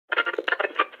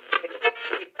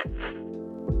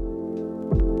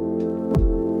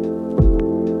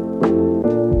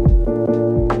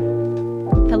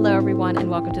everyone, and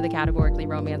welcome to the Categorically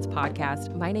Romance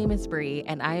podcast. My name is Bree,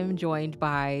 and I am joined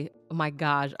by, oh my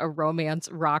gosh, a romance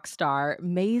rock star.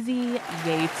 MAISEY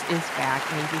Yates is back.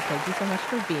 MAISEY, thank you so much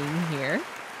for being here.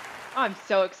 Oh, I'm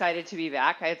so excited to be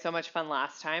back. I had so much fun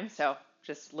last time, so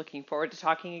just looking forward to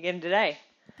talking again today.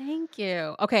 Thank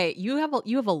you. Okay, you have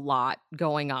a lot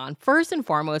going on. First and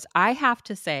foremost, I have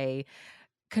to say,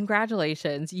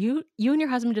 congratulations. You and your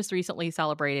husband just recently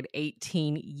celebrated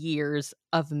 18 years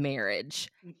of marriage.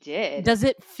 We did. Does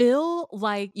it feel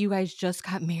like you guys just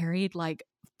got married like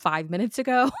 5 minutes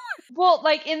ago? Well,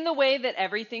 like in the way that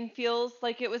everything feels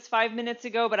like it was 5 minutes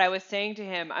ago, but I was saying to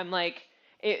him, I'm like,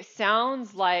 it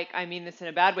sounds like I mean this in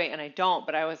a bad way, and I don't,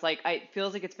 but I was like, it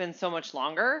feels like it's been so much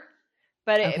longer.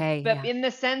 Okay, But yeah. in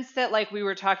the sense that like we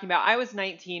were talking about, I was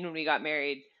 19 when we got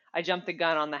married. I jumped the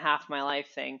gun on the half my life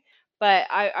thing. But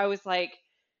I was like,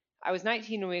 I was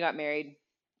 19 when we got married.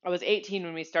 I was 18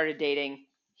 when we started dating.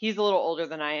 He's a little older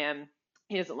than I am.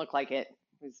 He doesn't look like it.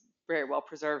 He's very well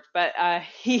preserved. But I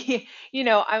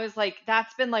was like,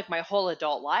 that's been like my whole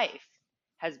adult life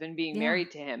has been being Yeah. married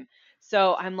to him.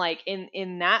 So I'm like,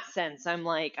 in that sense, I'm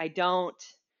like, I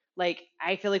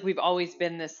feel like we've always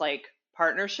been this like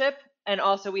partnership, and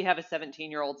also we have a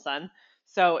 17-year-old son.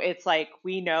 So it's like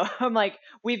we know. I'm like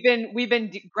we've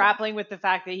been grappling with the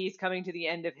fact that he's coming to the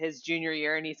end of his junior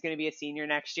year and he's going to be a senior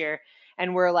next year,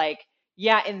 and we're like,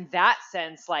 yeah, in that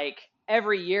sense, like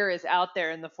every year is out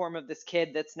there in the form of this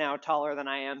kid that's now taller than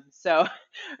I am. So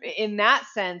in that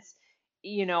sense,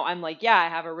 I'm like, yeah, I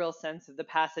have a real sense of the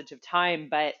passage of time,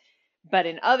 but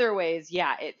in other ways,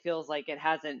 yeah, it feels like it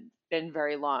hasn't been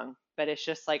very long. But it's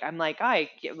just like I'm like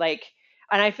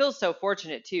and I feel so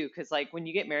fortunate too, because like when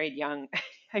you get married young,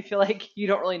 I feel like you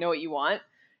don't really know what you want.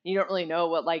 You don't really know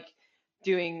what like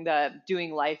doing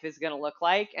life is going to look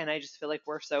like, and I just feel like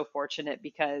we're so fortunate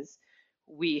because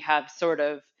we have sort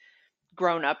of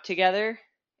grown up together,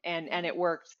 and it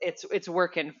works. It's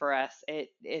working for us.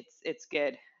 It's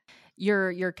good.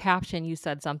 Your caption, you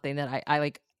said something that I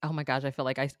like, oh my gosh, I feel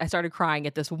like I started crying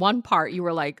at this one part. You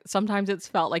were like, sometimes it's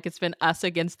felt like it's been us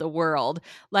against the world.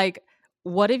 Like,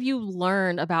 what have you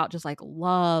learned about just like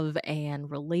love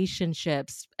and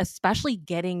relationships, especially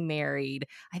getting married?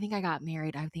 I think I got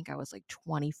married, I think I was like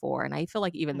 24, and I feel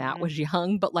like even that Mhm. was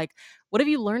young, but like, what have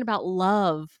you learned about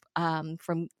love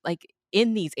from like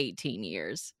in these 18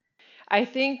 years? I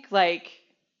think like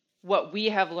what we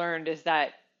have learned is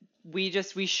that we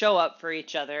show up for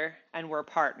each other and we're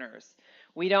partners.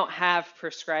 We don't have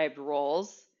prescribed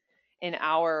roles in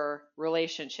our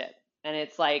relationship. And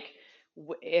it's like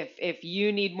if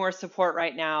you need more support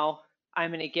right now,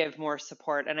 I'm going to give more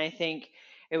support. And I think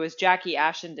it was Jackie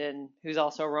Ashenden, who's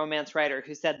also a romance writer,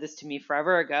 who said this to me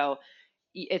forever ago.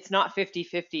 It's not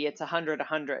 50-50, it's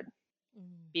 100-100, Mm.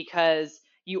 because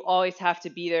you always have to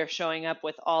be there showing up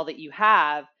with all that you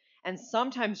have. And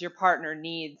sometimes your partner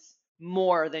needs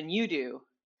more than you do.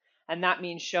 And that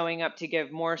means showing up to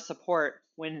give more support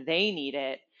when they need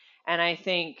it. And I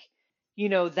think,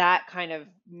 that kind of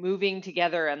moving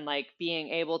together and like being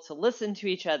able to listen to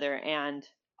each other and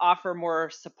offer more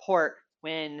support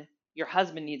when your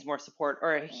husband needs more support,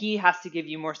 or he has to give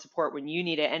you more support when you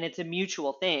need it. And it's a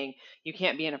mutual thing. You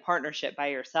can't be in a partnership by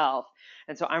yourself.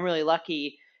 And so I'm really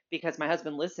lucky because my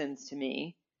husband listens to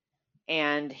me,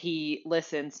 and he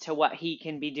listens to what he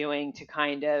can be doing to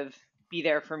kind of be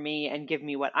there for me and give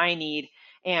me what I need.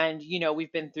 And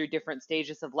we've been through different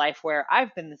stages of life where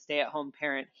I've been the stay-at-home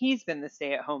parent, he's been the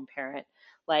stay-at-home parent.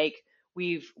 Like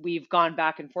we've gone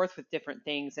back and forth with different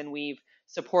things, and we've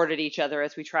supported each other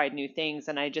as we tried new things.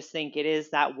 And I just think it is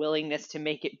that willingness to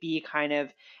make it be kind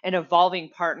of an evolving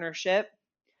partnership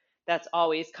that's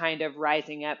always kind of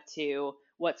rising up to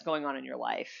what's going on in your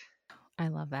life. I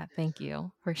love that. Thank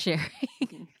you for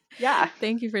sharing. Yeah.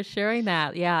 Thank you for sharing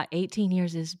that. Yeah, 18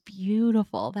 years is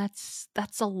beautiful. That's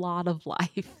a lot of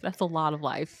life. That's a lot of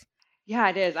life. Yeah,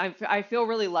 it is. I feel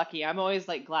really lucky. I'm always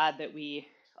like glad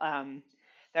um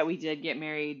that we did get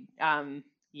married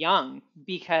young,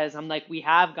 because I'm like we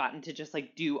have gotten to just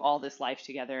like do all this life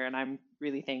together, and I'm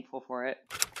really thankful for it.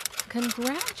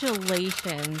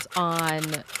 Congratulations on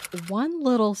One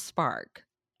Little Spark.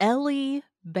 Ellie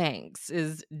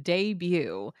Banks'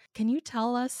 debut. Can you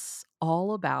tell us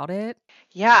all about it?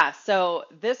 Yeah, so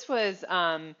this was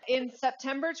in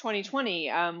September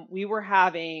 2020. We were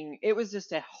having, it was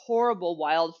just a horrible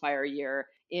wildfire year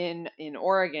in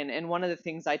Oregon, and one of the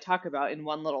things I talk about in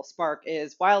One Little Spark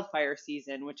is wildfire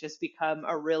season, which has become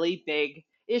a really big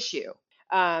issue.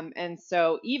 And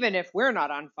so even if we're not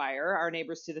on fire, our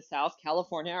neighbors to the south,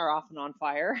 California, are often on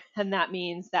fire, and that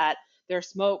means that their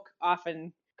smoke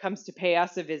often comes to pay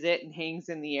us a visit and hangs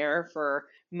in the air for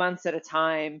months at a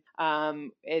time.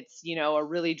 It's, a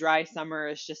really dry summer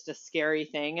is just a scary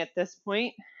thing at this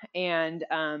point. And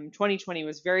 2020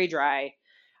 was very dry.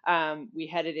 We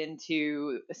headed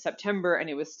into September and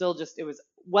it was still it was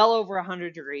well over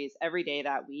 100 degrees every day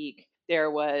that week.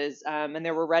 And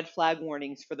there were red flag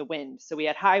warnings for the wind. So we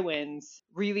had high winds,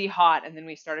 really hot, and then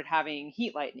we started having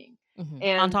heat lightning. On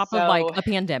And top of, like, so, a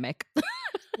pandemic.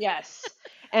 yes.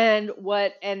 And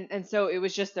so it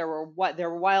was just, there were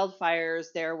wildfires.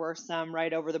 There were some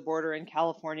right over the border in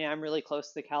California. I'm really close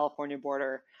to the California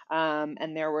border.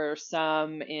 And there were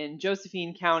some in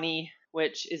Josephine County,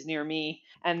 which is near me.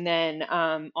 And then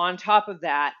on top of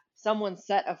that, someone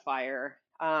set a fire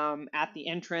at the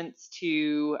entrance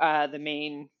to the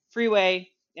main freeway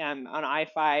on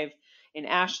I-5 in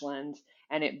Ashland,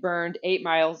 and it burned 8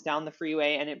 miles down the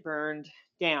freeway, and it burned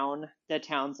down the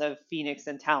towns of Phoenix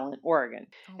and Talent, Oregon.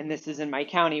 Oh And my this is in god. my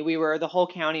county. The whole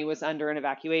county was under an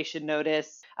evacuation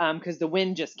notice because the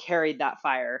wind just carried that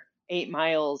fire 8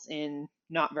 miles in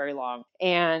not very long.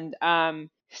 And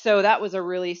so that was a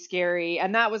really scary,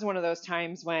 and that was one of those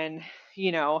times when,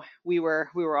 we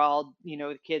were all,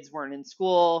 the kids weren't in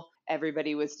school,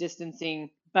 everybody was distancing,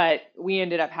 but we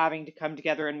ended up having to come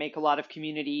together and make a lot of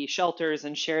community shelters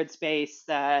and shared space.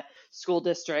 The school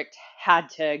district had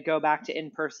to go back to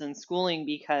in-person schooling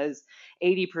because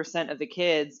 80% of the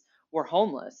kids were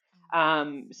homeless.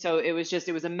 So it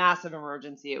was a massive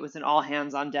emergency. It was an all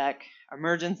hands on deck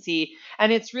emergency.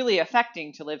 And it's really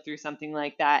affecting to live through something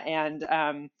like that. And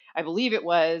I believe it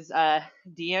was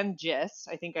Deanne Gist,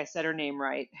 I think I said her name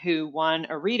right, who won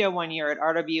a Rita one year at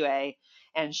RWA.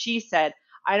 And she said,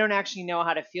 I don't actually know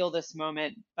how to feel this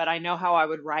moment, but I know how I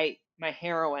would write my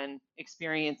heroine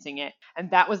experiencing it.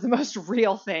 And that was the most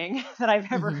real thing that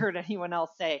I've ever Mhm. heard anyone else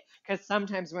say. Because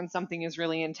sometimes when something is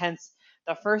really intense,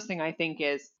 the first thing I think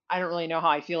is, I don't really know how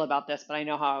I feel about this, but I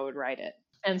know how I would write it.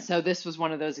 And so this was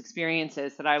one of those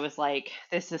experiences that I was like,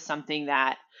 this is something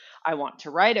that I want to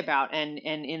write about. And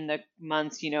in the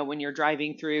months, when you're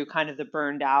driving through kind of the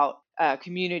burned out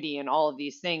community and all of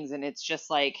these things, and it's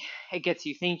just like, it gets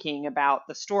you thinking about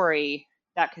the story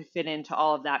that could fit into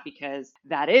all of that, because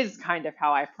that is kind of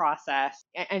how I process.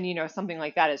 And something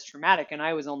like that is traumatic, and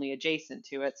I was only adjacent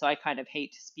to it. So I kind of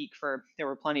hate to speak for, there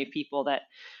were plenty of people that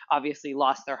obviously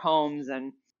lost their homes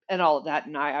and all of that.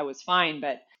 And I was fine,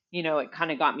 but it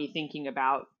kind of got me thinking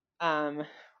about um,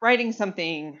 writing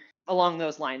something along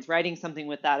those lines, writing something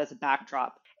with that as a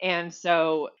backdrop. And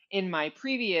so in my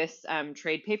previous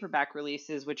trade paperback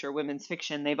releases, which are women's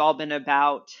fiction, they've all been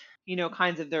about,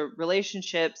 kinds of the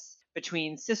relationships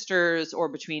between sisters or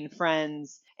between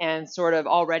friends. And sort of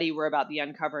already we're about the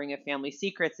uncovering of family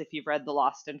secrets. If you've read The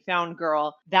Lost and Found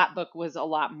Girl, that book was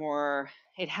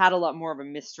it had a lot more of a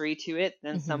mystery to it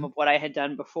than some Mhm. of what I had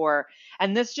done before.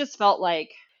 And this just felt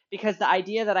like, because the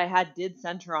idea that I had did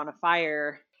center on a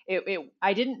fire,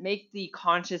 I didn't make the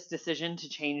conscious decision to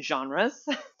change genres.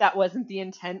 That wasn't the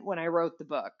intent when I wrote the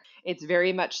book. It's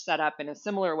very much set up in a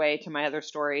similar way to my other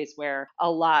stories, where a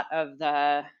lot of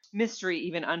the mystery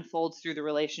even unfolds through the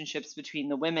relationships between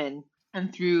the women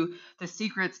and through the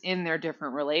secrets in their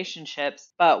different relationships.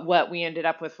 But what we ended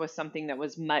up with was something that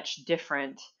was much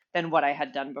different than what I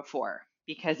had done before,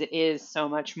 because it is so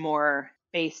much more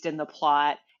based in the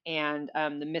plot and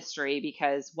the mystery,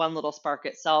 because One Little Spark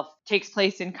itself takes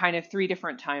place in kind of three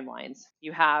different timelines.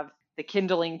 You have the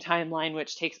kindling timeline,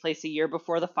 which takes place a year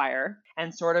before the fire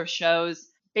and sort of shows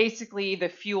basically the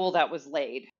fuel that was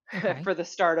laid Okay. for the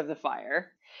start of the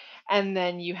fire. And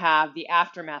then you have the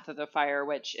aftermath of the fire,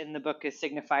 which in the book is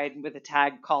signified with a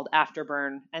tag called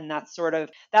Afterburn. And that's where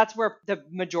the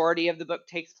majority of the book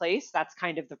takes place. That's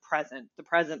kind of the present. The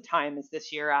present time is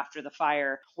this year after the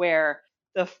fire, where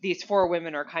these four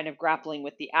women are kind of grappling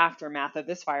with the aftermath of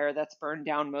this fire that's burned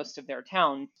down most of their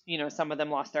town. Some of them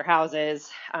lost their houses.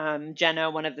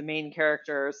 Jenna, one of the main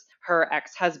characters, her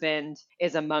ex-husband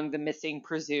is among the missing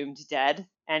presumed dead.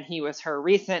 And he was her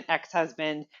recent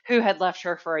ex-husband who had left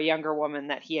her for a younger woman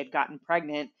that he had gotten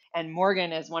pregnant. And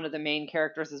Morgan is one of the main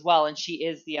characters as well, and she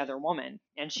is the other woman.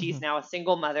 And she's Mhm. now a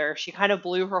single mother. She kind of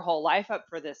blew her whole life up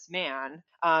for this man,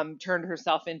 turned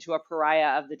herself into a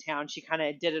pariah of the town. She kind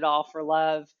of did it all for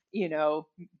love,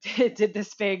 did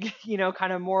this big,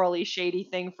 kind of morally shady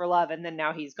thing for love, and then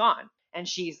now he's gone. And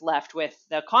she's left with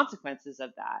the consequences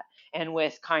of that and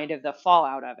with kind of the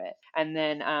fallout of it. And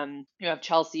then you have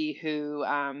Chelsea, who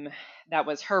that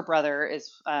was her brother,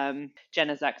 is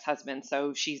Jenna's ex-husband.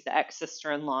 So she's the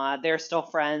ex-sister-in-law. They're still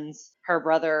friends. Her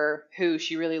brother, who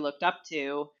she really looked up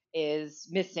to, is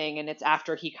missing. And it's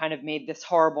after he kind of made this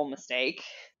horrible mistake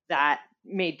that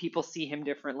made people see him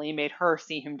differently, made her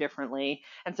see him differently.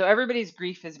 And so everybody's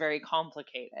grief is very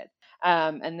complicated.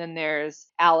 And then there's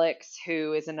Alex,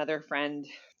 who is another friend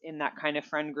in that kind of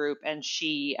friend group. And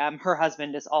her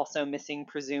husband is also missing,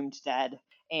 presumed dead.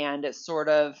 And it's sort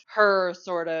of her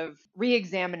sort of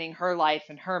re-examining her life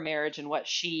and her marriage and what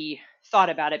she thought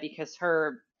about it, because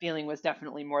her feeling was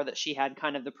definitely more that she had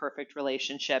kind of the perfect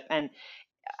relationship. And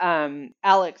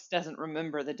Alex doesn't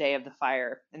remember the day of the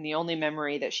fire, and the only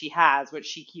memory that she has, which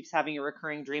she keeps having a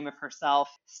recurring dream of herself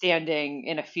standing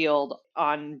in a field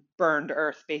on burned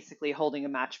earth, basically holding a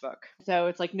matchbook. So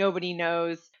it's like nobody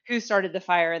knows who started the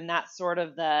fire, and that's sort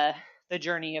of the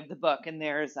journey of the book. And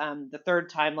there's the third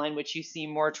timeline, which you see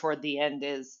more toward the end,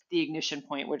 is the ignition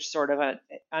point, which sort of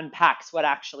unpacks what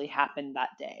actually happened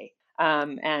that day.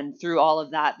 And through all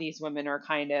of that, these women are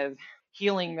kind of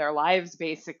healing their lives,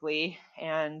 basically.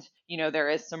 And there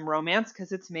is some romance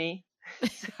because it's me.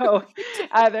 So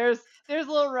there's a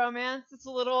little romance. It's a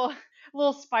little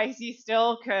spicy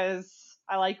still because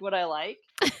I like what I like.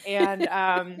 And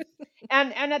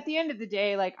and at the end of the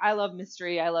day, like, I love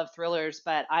mystery, I love thrillers,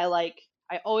 but I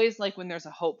always like when there's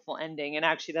a hopeful ending. And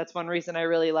actually, that's one reason I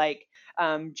really like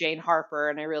Jane Harper,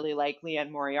 and I really like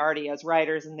Leanne Moriarty as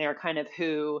writers, and they're kind of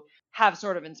who have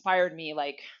sort of inspired me,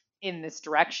 like, in this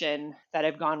direction that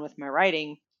I've gone with my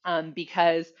writing.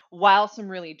 Because while some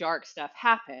really dark stuff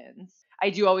happens, I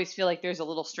do always feel like there's a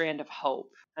little strand of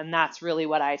hope. And that's really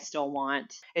what I still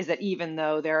want, is that even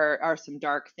though there are some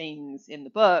dark things in the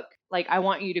book, like, I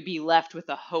want you to be left with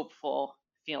a hopeful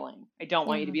feeling. I don't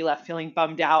want you to Yeah. be left feeling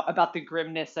bummed out about the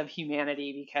grimness of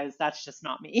humanity, because that's just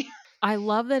not me. I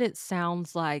love that it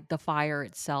sounds like the fire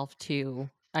itself too.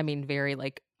 I mean, very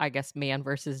like, I guess, man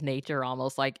versus nature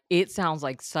almost. Like, it sounds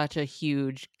like such a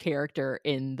huge character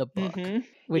in the book,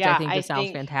 which I Yeah, think I just sounds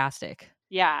think fantastic.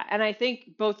 Yeah, and I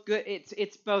think both good,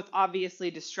 it's both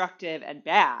obviously destructive and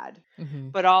bad,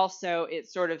 Mhm. but also it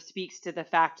sort of speaks to the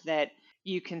fact that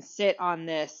you can sit on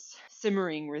this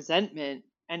simmering resentment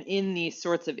and in these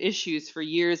sorts of issues for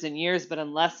years and years, but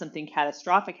unless something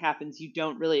catastrophic happens, you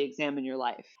don't really examine your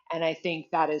life. And I think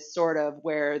that is sort of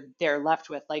where they're left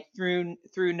with, like, through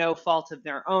no fault of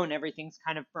their own, everything's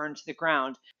kind of burned to the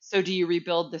ground. So do you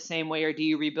rebuild the same way, or do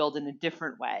you rebuild in a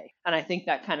different way? And I think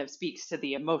that kind of speaks to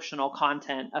the emotional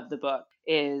content of the book,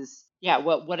 is, yeah,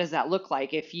 what does that look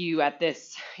like if you, at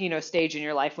this, stage in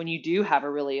your life, when you do have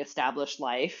a really established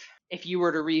life, if you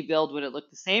were to rebuild, would it look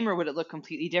the same, or would it look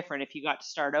completely different? If you got to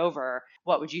start over,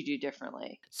 what would you do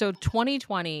differently? So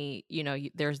 2020,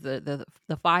 there's the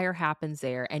fire happens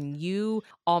there, and you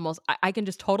almost I can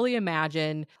just totally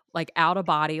imagine, like, out of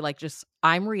body, like, just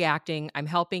I'm reacting, I'm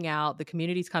helping out, the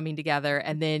community's coming together,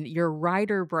 and then your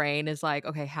writer brain is like,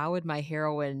 okay, how would my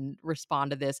heroine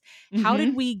respond to this? How did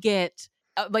Hmm. we get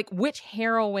like, which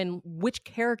heroine, which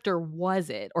character was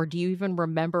it? Or do you even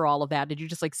remember all of that? Did you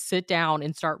just like sit down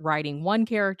and start writing one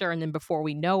character, and then before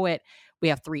we know it, we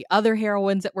have 3 other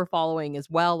heroines that we're following as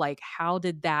well? Like, how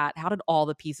did all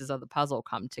the pieces of the puzzle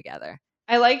come together?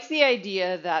 I liked the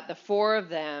idea that the four of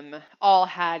them all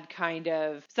had kind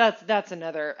of, so that's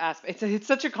another aspect. It's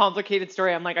such a complicated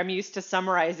story. I'm used to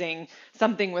summarizing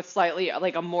something with slightly,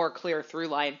 like, a more clear through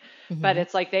line, but Mhm.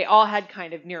 it's like they all had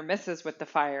kind of near misses with the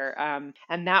fire.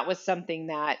 And that was something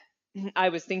that I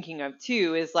was thinking of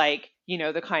too, is, like,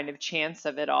 the kind of chance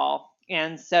of it all.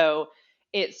 And so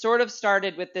it sort of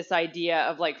started with this idea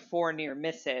of, like, four near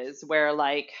misses, where,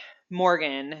 like,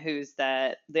 Morgan, who's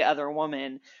the other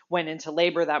woman, went into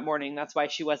labor that morning. That's why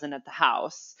she wasn't at the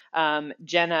house.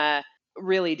 Jenna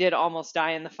really did almost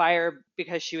die in the fire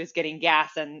because she was getting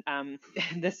gas, and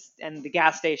the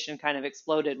gas station kind of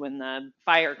exploded when the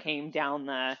fire came down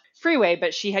the freeway.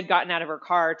 But she had gotten out of her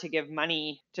car to give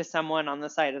money to someone on the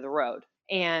side of the road.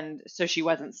 And so she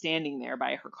wasn't standing there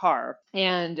by her car.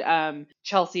 And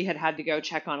Chelsea had to go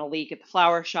check on a leak at the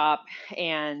flower shop,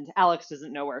 and Alex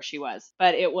doesn't know where she was.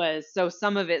 But it was, so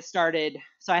some of it started.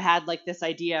 So I had, like, this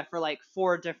idea for, like,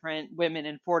 four different women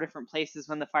in four different places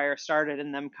when the fire started,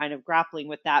 and them kind of grappling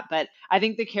with that. But I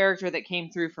think the character that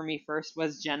came through for me first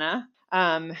was Jenna,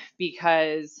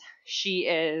 because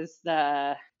she's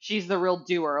the real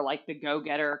doer, like the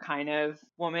go-getter kind of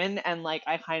woman. And, like,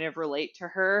 I kind of relate to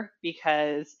her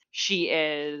because she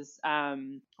is,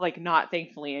 like, not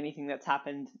thankfully anything that's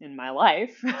happened in my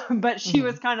life, but she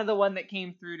was Mhm. kind of the one that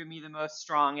came through to me the most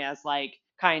strong, as, like,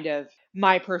 kind of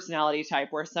my personality type,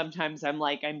 where sometimes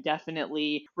I'm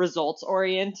definitely results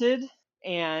oriented,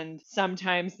 and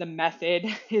sometimes the method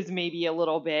is maybe a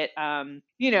little bit,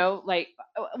 like,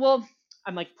 well,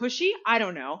 I'm like pushy. I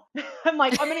don't know. I'm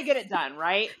like, I'm gonna get it done,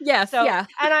 right? Yes, So, yeah.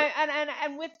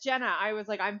 and with Jenna, I was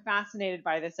like, I'm fascinated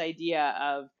by this idea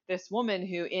of this woman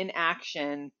who, in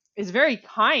action, is very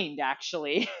kind,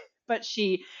 actually, but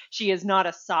she is not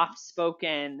a soft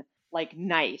spoken, like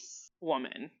nice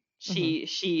woman. Mhm.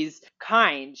 She's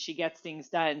kind. She gets things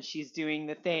done. She's doing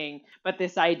the thing. But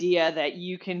this idea that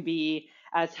you can be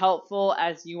as helpful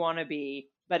as you want to be,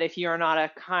 but if you're not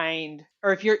a kind,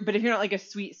 or if you're not like a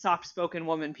sweet soft spoken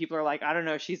woman, people are like, I don't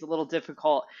know, she's a little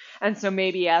difficult. And so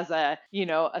maybe as a,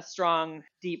 a strong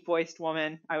deep voiced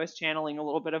woman, I was channeling a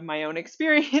little bit of my own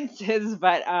experiences,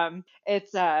 but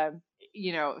it's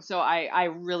so I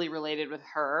really related with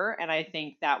her, and I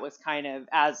think that was kind of,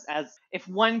 as if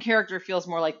one character feels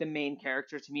more like the main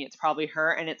character to me, it's probably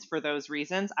her, and it's for those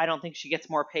reasons. I don't think she gets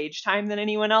more page time than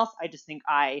anyone else. I just think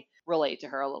I relate to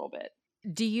her a little bit.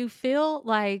 Do you feel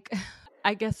like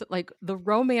I guess like your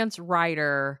romance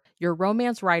writer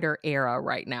era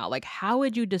right now, like how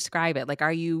would you describe it? Like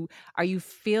are you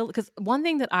feel because one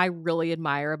thing that I really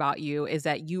admire about you is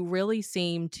that you really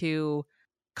seem to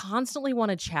constantly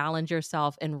want to challenge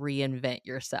yourself and reinvent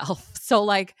yourself. So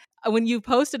like when you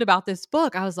posted about this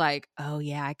book, I was like, oh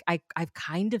yeah, I've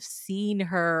kind of seen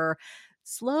her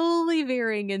slowly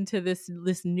veering into this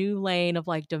new lane of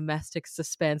like domestic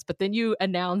suspense. But then you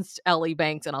announced Ellie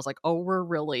Banks and I was like, oh, we're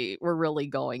really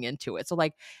going into it. So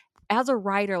like as a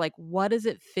writer, like what does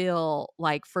it feel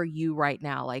like for you right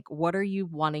now? Like what are you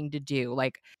wanting to do?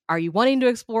 Like are you wanting to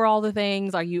explore all the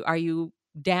things? Are you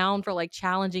down for like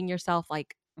challenging yourself?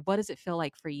 Like what does it feel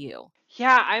like for you?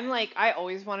 Yeah, I'm like, I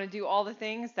always want to do all the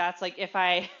things. That's like, if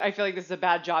I feel like this is a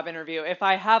bad job interview. If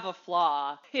I have a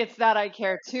flaw, it's that I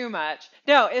care too much.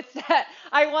 No, it's that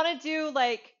I want to do,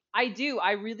 like, I do.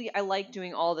 I like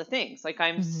doing all the things. Like,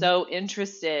 Mhm.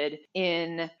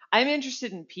 I'm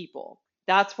interested in people.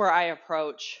 That's where I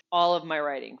approach all of my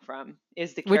writing from,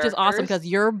 is the Which is awesome characters. because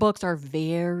your books are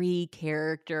very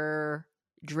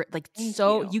like Thank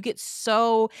so you. you get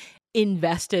so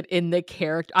invested in the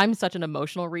character. I'm such an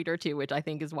emotional reader too, which I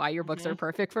think is why your books are Hmm.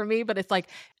 perfect for me. But it's like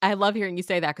I love hearing you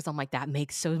say that because I'm like, that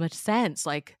makes so much sense.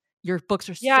 Like your books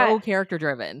are Yeah, so character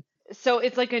driven. so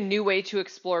it's like a new way to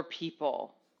explore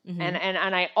people, and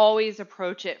Mhm. I always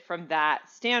approach it from that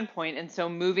standpoint. And so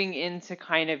moving into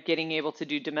kind of getting able to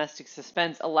do domestic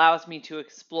suspense allows me to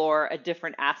explore a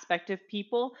different aspect of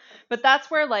people. But that's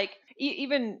where, like,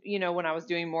 even, when I was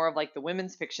doing more of like the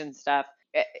women's fiction stuff,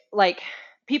 like,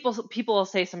 people will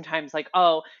say sometimes, like,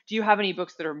 oh, do you have any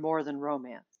books that are more than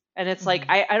romance? And it's like,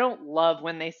 Mhm. I don't love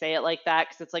when they say it like that,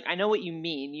 because it's like, I know what you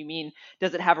mean. You mean,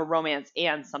 does it have a romance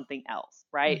and something else,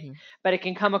 right? Mhm. But it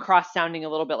can come across sounding a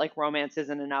little bit like romance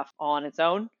isn't enough all on its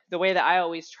own. The way that I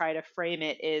always try to frame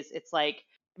it is, it's like,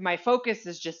 my focus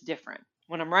is just different.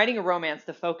 When I'm writing a romance,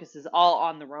 the focus is all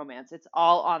on the romance. It's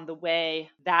all on the way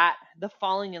that the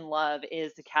falling in love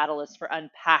is the catalyst for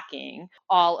unpacking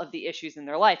all of the issues in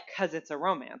their life, because it's a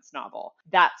romance novel.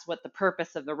 That's what the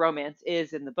purpose of the romance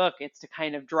is in the book. It's to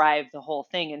kind of drive the whole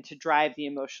thing and to drive the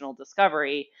emotional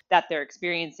discovery that they're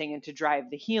experiencing and to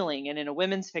drive the healing. And in a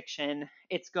women's fiction,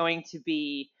 it's going to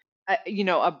be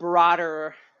a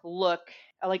broader look,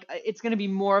 like, it's going to be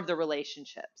more of the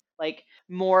relationships, like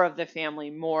more of the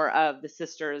family, more of the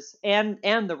sisters, and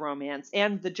the romance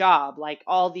and the job. Like,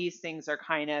 all these things are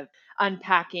kind of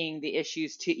unpacking the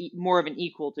issues to more of an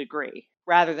equal degree,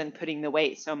 rather than putting the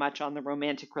weight so much on the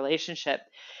romantic relationship.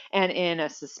 And in a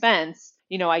suspense,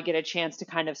 I get a chance to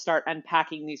kind of start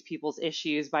unpacking these people's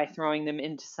issues by throwing them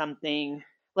into something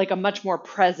like a much more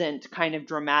present kind of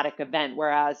dramatic event,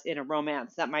 whereas in a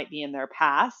romance that might be in their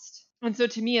past. And so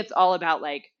to me, it's all about,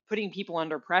 like, putting people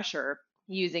under pressure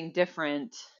using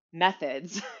different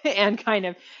methods and kind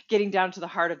of getting down to the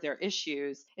heart of their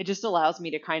issues. It just allows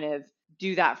me to kind of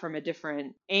do that from a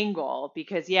different angle,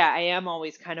 because, yeah, I am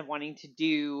always kind of wanting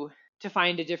to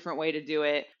find a different way to do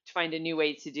it, to find a new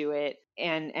way to do it,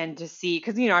 and to see,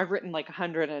 because, I've written like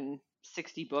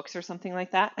 160 books or something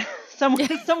like that,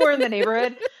 somewhere in the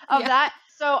neighborhood of Yeah. that.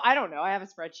 So I don't know. I have a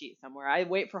spreadsheet somewhere. I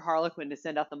wait for Harlequin to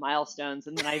send out the milestones,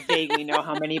 and then I vaguely know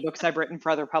how many books I've written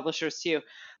for other publishers too.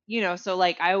 So,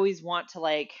 like, I always want to,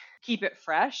 like, keep it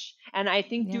fresh, and I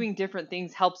think Yeah. doing different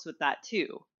things helps with that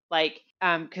too. Like,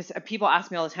 because people ask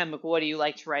me all the time, like, what do you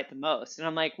like to write the most? And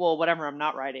I'm like, well, whatever I'm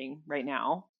not writing right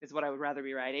now is what I would rather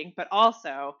be writing. But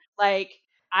also, like,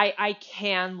 I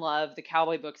can love the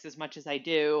cowboy books as much as I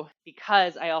do,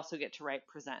 because I also get to write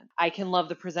present. I can love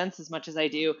the presents as much as I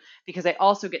do, because I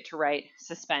also get to write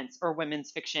suspense or women's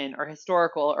fiction or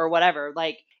historical or whatever.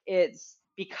 Like, it's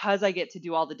because I get to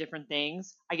do all the different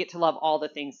things, I get to love all the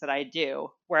things that I do.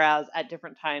 Whereas at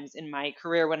different times in my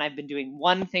career, when I've been doing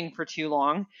one thing for too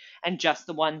long and just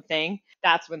the one thing,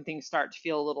 that's when things start to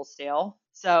feel a little stale.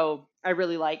 So I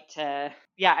really like to,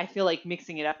 yeah, I feel like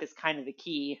mixing it up is kind of the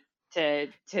key to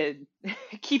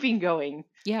keeping going.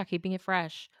 Yeah, keeping it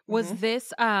fresh. Was Hmm.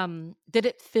 this did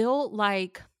it feel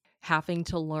like having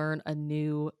to learn a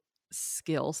new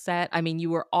skill set? I mean,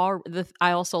 you were all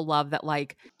I also love that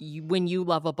like when you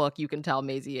love a book, you can tell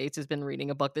Maisie Yates has been reading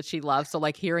a book that she loves. So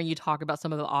like hearing you talk about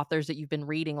some of the authors that you've been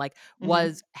reading, like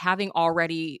Hmm. was having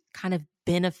already kind of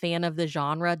been a fan of the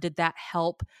genre, did that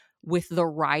help with the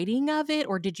writing of it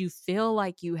or did you feel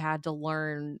like you had to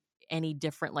learn any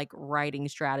different like writing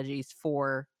strategies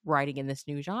for writing in this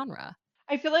new genre?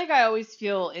 I feel like I always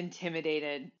feel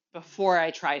intimidated before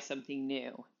I try something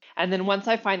new. And then once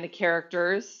I find the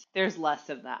characters, there's less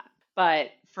of that.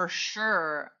 But for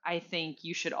sure, I think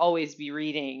you should always be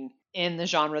reading in the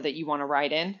genre that you want to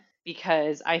write in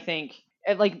because I think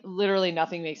like literally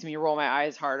nothing makes me roll my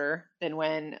eyes harder than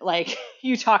when like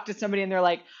you talk to somebody and they're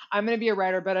like, I'm going to be a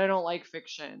writer, but I don't like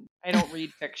fiction. I don't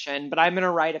read fiction, but I'm going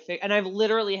to write a fic. And I've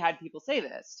literally had people say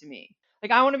this to me.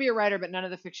 Like, I want to be a writer, but none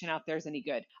of the fiction out there is any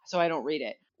good. So I don't read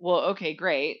it. Well, okay,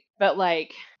 great. But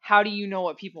like, how do you know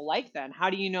what people like then? How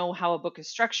do you know how a book is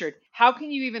structured? How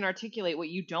can you even articulate what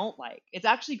you don't like? It's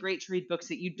actually great to read books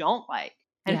that you don't like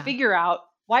and Yeah. figure out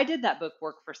why did that book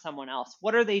work for someone else?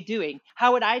 What are they doing?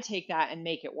 How would I take that and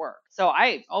make it work? So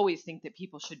I always think that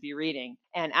people should be reading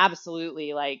and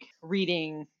absolutely like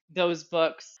reading those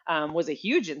books was a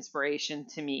huge inspiration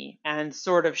to me and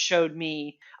sort of showed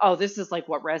me, oh, this is like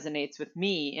what resonates with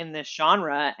me in this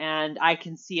genre. And I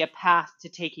can see a path to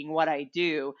taking what I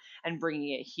do and bringing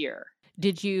it here.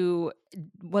 Did you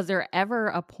was there ever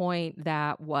a point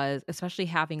that was especially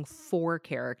having 4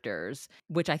 characters,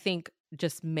 which I think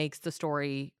just makes the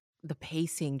story the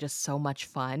pacing just so much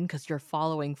fun because 'cause you're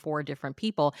following 4 different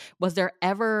people. Was there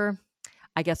ever,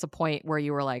 I guess, a point where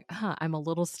you were like, "Huh, I'm a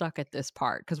little stuck at this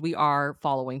part because we are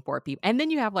following 4 people." And then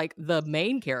you have, like, the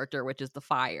main character, which is the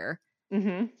fire.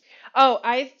 Hmm. Oh,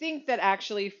 I think that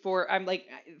actually I'm like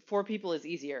 4 people is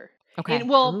easier. In Okay.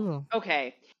 well, Ooh.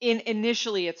 okay. In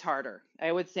initially it's harder.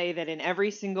 I would say that in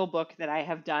every single book that I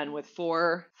have done with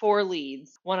four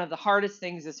leads, one of the hardest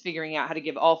things is figuring out how to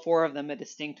give all 4 of them a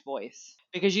distinct voice.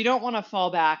 Because you don't want to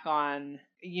fall back on,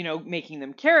 making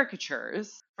them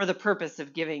caricatures for the purpose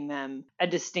of giving them a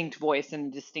distinct voice and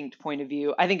a distinct point of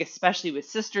view. I think especially with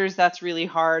sisters that's really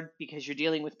hard because you're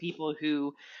dealing with people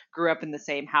who grew up in the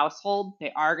same household.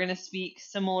 They are going to speak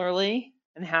similarly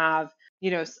and have,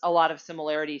 a lot of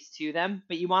similarities to them,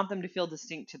 but you want them to feel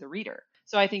distinct to the reader.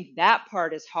 So I think that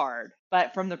part is hard.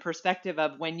 But from the perspective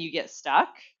of when you get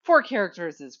stuck, 4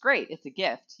 characters is great. It's a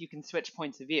gift. You can switch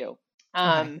points of view.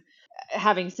 Okay. Um,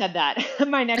 Having said that,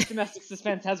 my next domestic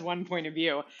suspense has one point of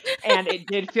view, and it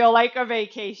did feel like a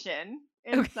vacation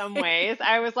in some Okay. ways.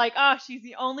 I was like, oh, she's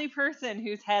the only person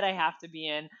whose head I have to be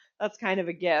in. That's kind of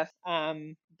a gift.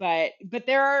 But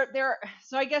there are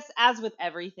so I guess as with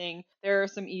everything, there are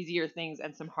some easier things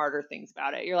and some harder things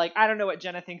about it. You're like, I don't know what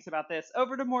Jenna thinks about this.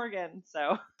 Over to Morgan.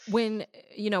 So, When,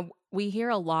 we hear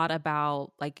a lot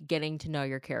about, like, getting to know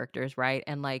your characters, right?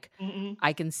 And, like, mm-mm.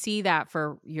 I can see that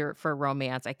for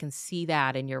romance, I can see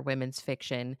that in your women's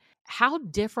fiction. How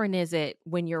different is it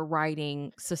when you're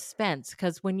writing suspense?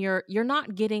 Because when you're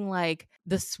not getting, like,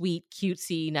 the sweet,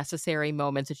 cutesy, necessary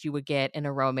moments that you would get in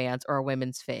a romance or a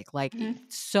women's fic. Like, Mhm.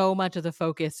 so much of the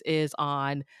focus is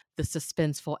on the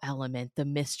suspenseful element, the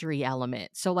mystery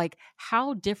element. So, like,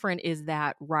 how different is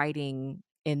that writing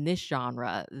in this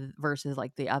genre versus,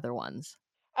 like, the other ones?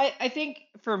 I think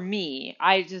for me,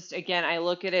 I just again I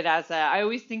look at it as I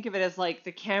always think of it as like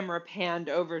the camera panned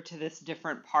over to this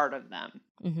different part of them.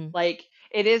 Mhm, Like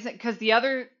it isn't because the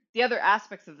other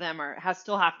aspects of them are has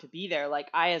still have to be there. Like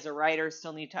I as a writer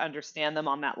still need to understand them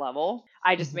on that level.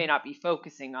 I just may mhm. not be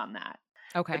focusing on that.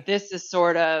 But Okay. this is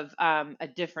sort of a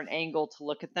different angle to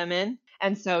look at them in.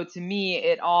 And so to me,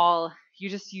 it all you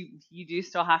do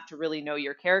still have to really know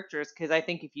your characters because I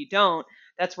think if you don't,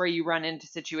 that's where you run into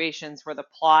situations where the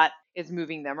plot is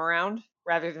moving them around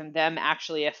rather than them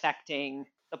actually affecting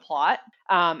the plot,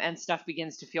 and stuff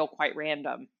begins to feel quite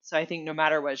random. So I think no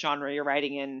matter what genre you're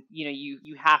writing in,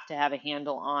 you have to have a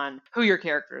handle on who your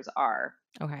characters are.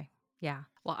 Okay. Yeah.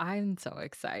 Well, I'm so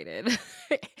excited.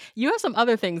 You have some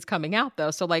other things coming out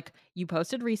though. So like you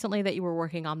posted recently that you were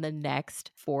working on the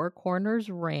next Four Corners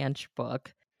Ranch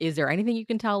book. Is there anything you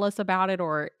can tell us about it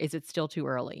or is it still too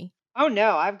early? Oh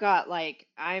no, I've got like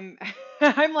I'm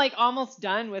I'm like almost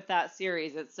done with that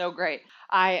series. It's so great.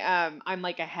 I'm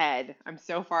like ahead. I'm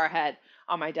so far ahead.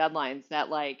 on my deadlines that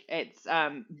like it's but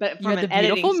You from had an the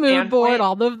editing beautiful mood board, standpoint,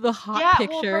 all of the hot yeah,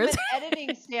 well, from pictures. an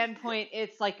editing standpoint,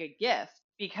 it's like a gift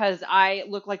because I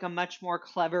look like a much more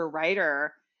clever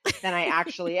writer than I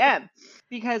actually am.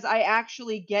 Because I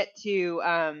actually get to,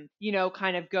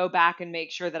 kind of go back and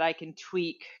make sure that I can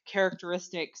tweak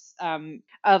characteristics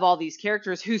of all these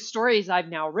characters whose stories I've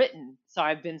now written. So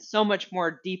I've been so much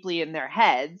more deeply in their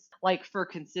heads, like for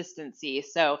consistency.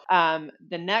 So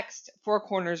the next Four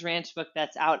Corners Ranch book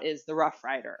that's out is The Rough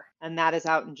Rider, and that is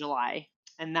out in July,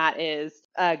 and that is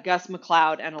Gus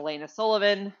McLeod and Elena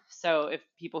Sullivan. So if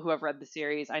people who have read the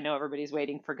series, I know everybody's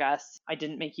waiting for Gus. I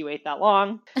didn't make you wait that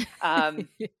long.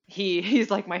 He's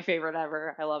like my favorite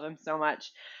ever. I love him so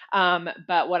much.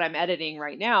 But what I'm editing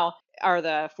right now are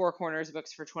the Four Corners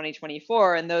books for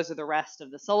 2024, and those are the rest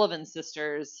of the Sullivan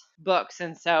sisters books.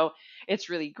 And so it's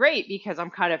really great because I'm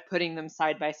kind of putting them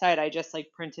side by side. I just like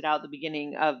printed out the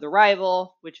beginning of The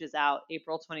Rival, which is out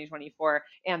April 2024,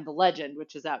 and The Legend,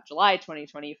 which is out July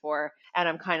 2024. And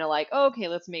I'm kind of like, oh, okay,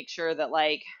 let's make sure that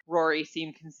like Rory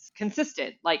seemed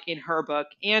consistent, like in her book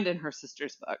and in her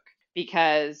sister's book,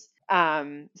 because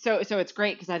so it's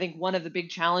great because I think one of the big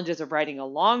challenges of writing a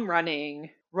long running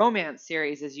romance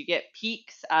series is you get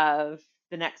peaks of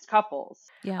the next couples.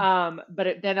 Yeah.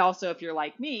 Then also if you're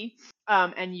like me,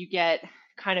 and you get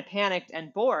kind of panicked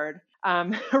and bored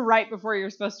right before you're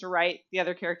supposed to write the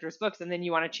other character's books, and then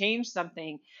you want to change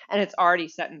something and it's already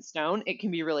set in stone, it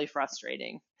can be really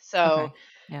frustrating. So Okay.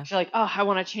 Yeah. you're like, oh, I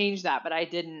want to change that, but I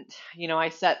didn't. I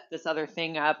set this other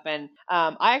thing up, and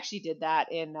I actually did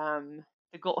that in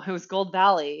it was Gold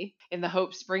Valley in the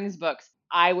Hope Springs books.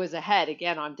 I was ahead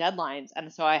again on deadlines,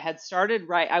 and so I had started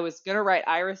I was gonna write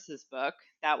Iris's book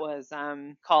that was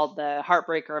called The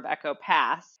Heartbreaker of Echo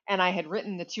Pass, and I had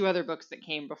written the two other books that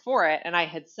came before it, and I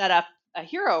had set up a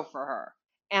hero for her.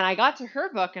 And I got to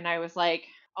her book, and I was like,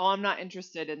 oh, I'm not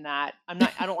interested in that.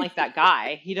 I don't like that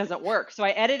guy. He doesn't work. So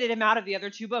I edited him out of the other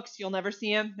two books. You'll never see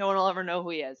him. No one will ever know who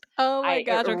he is. Oh my I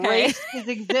gosh, okay. erased his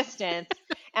existence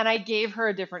and I gave her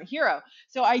a different hero.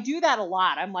 So I do that a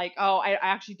lot. I'm like, oh, I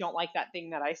actually don't like that thing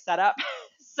that I set up.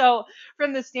 So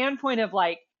from the standpoint of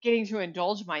like getting to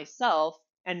indulge myself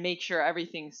and make sure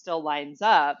everything still lines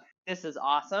up, this is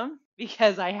awesome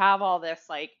because I have all this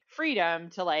like freedom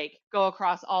to like go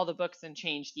across all the books and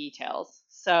change details.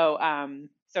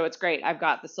 So it's great. I've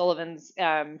got the Sullivans.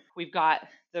 We've got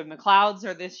the McLeods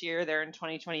are this year. They're in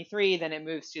 2023. Then it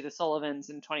moves to the Sullivans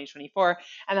in 2024.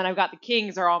 And then I've got the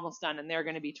Kings are almost done and they're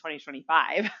going to be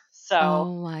 2025. So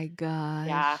Oh my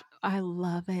yeah. gosh. I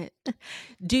love it.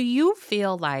 Do you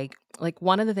feel like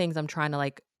one of the things I'm trying to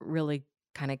like really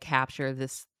kind of capture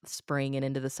this spring and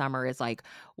into the summer is like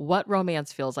what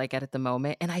romance feels like at the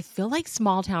moment, and I feel like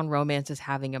small town romance is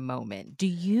having a moment. Do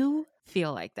you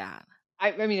feel like that?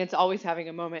 I mean, it's always having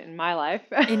a moment in my life.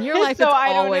 In your life, So it's I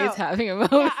don't always know. having a Yeah,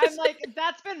 moment. I'm like,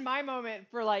 that's been my moment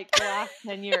for like the last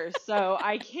 10 years. So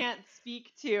I can't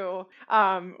speak to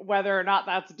whether or not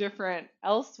that's different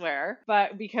elsewhere,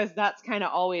 but because that's kind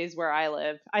of always where I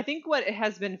live. I think what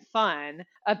has been fun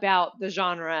about the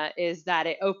genre is that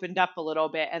it opened up a little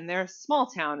bit, and there's small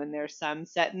town and there's some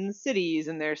set in cities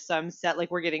and there's some set like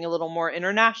we're getting a little more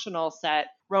international set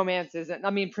romances. And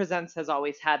I mean, Presents has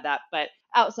always had that, but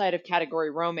outside of category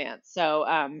romance. So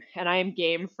and I am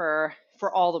game for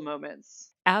all the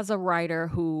moments. As a writer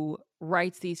who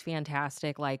writes these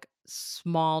fantastic, like,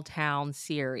 small town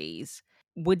series,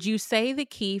 would you say the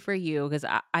key for you, 'cause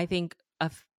I think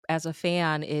as a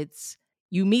fan, it's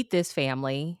you meet this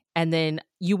family, and then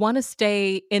you wanna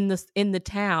stay in the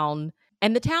town,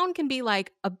 and the town can be,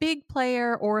 like, a big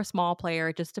player or a small player,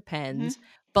 it just depends, Hmm.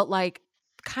 but, like,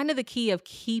 kinda the key of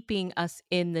keeping us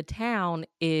in the town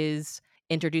is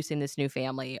introducing this new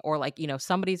family, or like,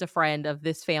 somebody's a friend of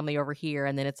this family over here,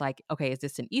 and then it's like, okay, is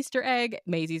this an Easter egg?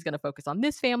 Maisie's going to focus on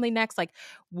this family next. Like,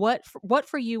 what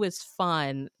for you is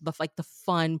fun, the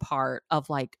fun part of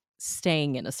like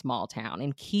staying in a small town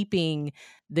and keeping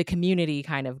the community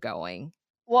kind of going?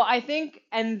 Well, I think,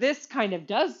 and this kind of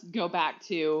does go back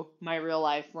to my real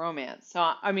life romance. So,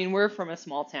 I mean, we're from a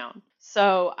small town.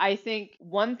 So, I think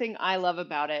one thing I love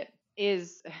about it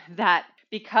is that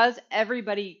because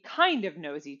everybody kind of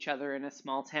knows each other in a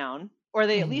small town, or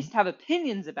they at Mhm. least have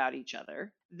opinions about each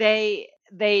other, they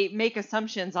make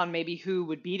assumptions on maybe who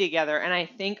would be together. And I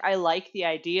think I like the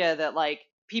idea that like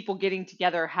people getting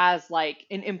together has like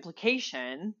an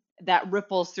implication that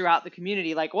ripples throughout the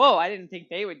community. Like, whoa, I didn't think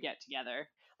they would get together.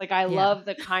 Like I Yeah. love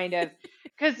the kind of,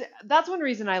 because that's one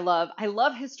reason I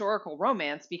love historical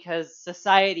romance, because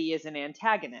society is an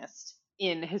antagonist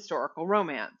in historical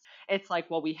romance. It's like,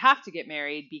 well, we have to get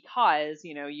married because,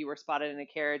 you were spotted in a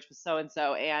carriage with so and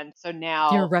so, and so Your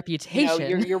now,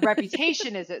 reputation. your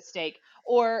reputation is at stake.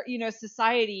 Or,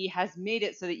 society has made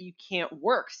it so that you can't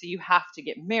work, so you have to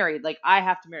get married. Like, I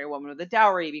have to marry a woman with a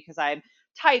dowry because I'm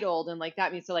titled, and like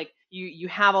that means, so like you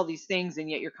have all these things, and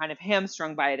yet you're kind of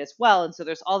hamstrung by it as well. And so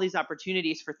there's all these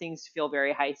opportunities for things to feel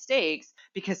very high stakes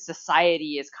because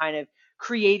society is kind of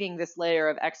creating this layer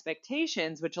of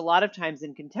expectations, which a lot of times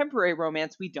in contemporary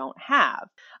romance we don't have.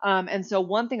 And so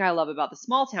one thing I love about the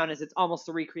small town is it's almost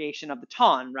a recreation of the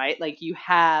ton, right? Like you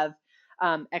have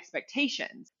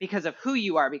expectations because of who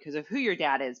you are, because of who your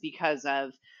dad is, because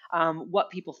of what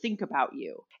people think about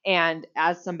you. And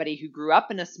as somebody who grew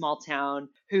up in a small town,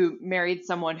 who married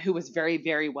someone who was very,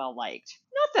 very well liked,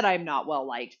 not that I'm not well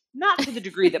liked, not to the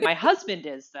degree that my husband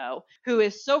is, though, who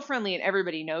is so friendly and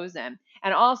everybody knows him.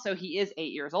 And also, he is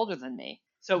 8 years older than me.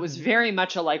 So it was Mhm. very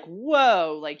much a like,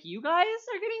 whoa, like you guys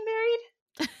are getting married?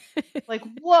 Like,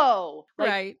 whoa, like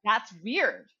Right. that's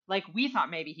weird. Like we thought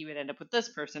maybe he would end up with this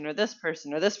person or this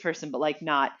person or this person, but like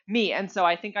not me. And so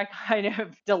I think I kind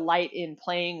of delight in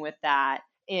playing with that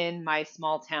in my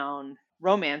small town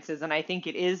romances. And I think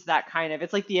it is that kind of,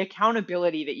 it's like the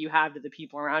accountability that you have to the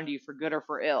people around you for good or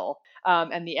for ill,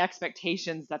 and the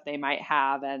expectations that they might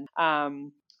have. And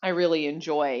I really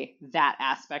enjoy that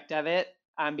aspect of it,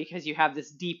 because you have this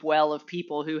deep well of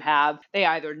people who they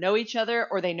either know each other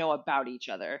or they know about each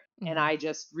other. And Mhm. I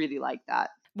just really like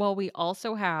that. Well, we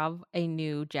also have a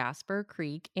new Jasper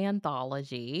Creek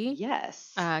anthology.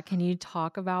 Yes. Can you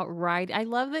talk about I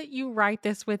love that you write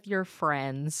this with your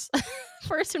friends.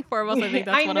 First and foremost, I think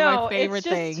that's I one of my know. favorite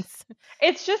things.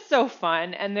 It's just so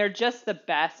fun, and they're just the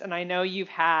best. And I know you've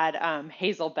had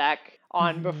Hazel Beck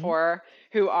on Mhm. before,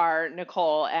 who are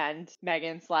Nicole and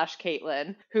Megan slash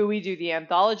Caitlin, who we do the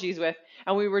anthologies with.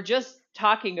 And we were just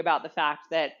talking about the fact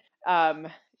that um,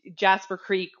 Jasper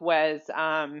Creek was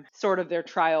sort of their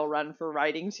trial run for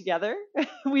writing together.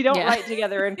 We don't Yeah. write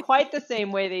together in quite the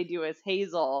same way they do as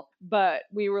Hazel, but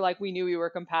we were like, we knew we were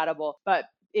compatible. But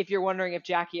if you're wondering if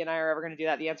Jackie and I are ever going to do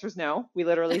that, the answer is no. We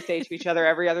literally say to each other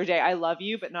every other day, I love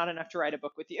you, but not enough to write a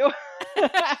book with you.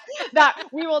 That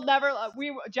we will never,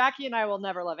 Jackie and I will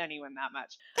never love anyone that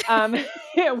much.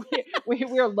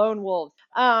 We're lone wolves.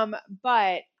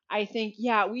 But I think,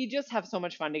 yeah, we just have so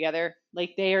much fun together.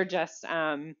 Like they are just,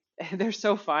 they're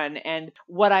so fun. And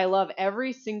what I love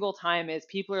every single time is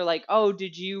people are like, oh,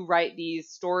 did you write these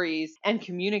stories and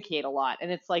communicate a lot?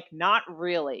 And it's like, not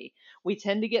really. We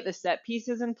tend to get the set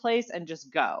pieces in place and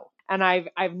just go. And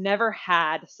I've never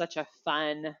had such a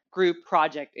fun group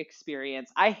project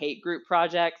experience. I hate group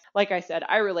projects. Like I said,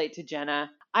 I relate to Jenna.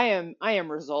 I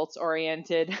am results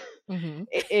oriented. Mhm.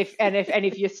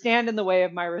 If you stand in the way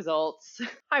of my results,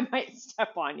 I might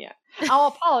step on you. I'll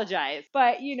apologize.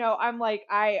 But I'm like,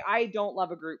 I don't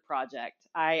love a group project.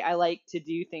 I like to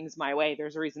do things my way.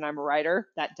 There's a reason I'm a writer.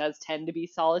 That does tend to be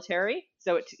solitary.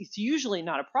 So it's usually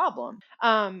not a problem.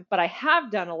 But I have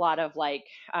done a lot of like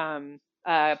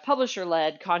publisher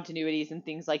led continuities and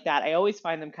things like that. I always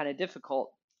find them kind of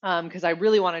difficult, because I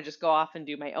really want to just go off and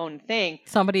do my own thing.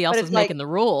 Somebody But else is it's like, making the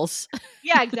rules.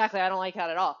 yeah, exactly. I don't like that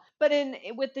at all. But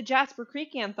with the Jasper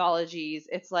Creek anthologies,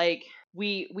 it's like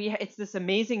we it's this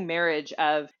amazing marriage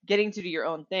of getting to do your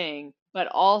own thing, but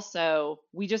also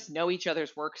we just know each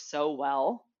other's work so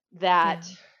well Yeah. that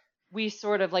we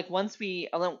sort of like, once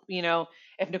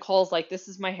if Nicole's like, this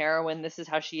is my heroine, this is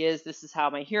how she is, this is how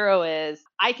my hero is,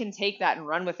 I can take that and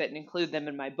run with it and include them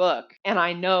in my book. And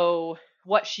I know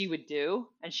what she would do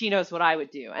and she knows what I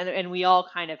would do. And we all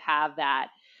kind of have that.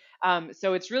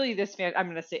 So it's really I'm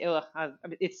going to say,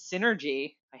 it's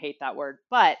synergy. I hate that word,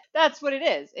 but that's what it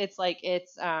is. It's like,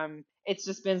 it's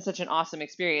just been such an awesome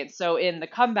experience. So in the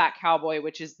Comeback Cowboy,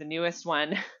 which is the newest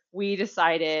one, we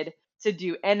decided to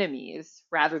do enemies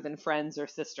rather than friends or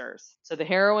sisters. So the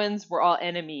heroines were all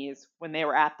enemies when they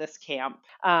were at this camp.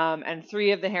 And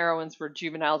three of the heroines were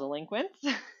juvenile delinquents,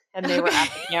 and they were Okay. at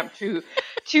the camp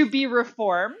to be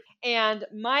reformed. And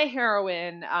my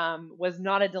heroine was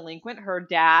not a delinquent. Her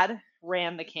dad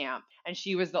ran the camp, and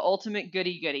she was the ultimate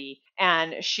goody goody.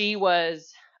 And she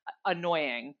was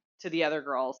annoying to the other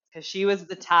girls because she was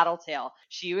the tattletale.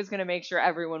 She was going to make sure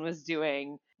everyone was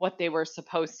doing what they were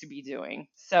supposed to be doing.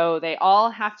 So they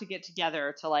all have to get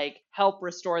together to like help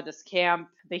restore this camp.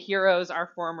 The heroes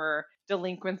are former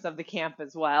delinquents of the camp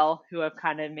as well, who have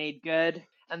kind of made good.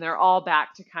 And they're all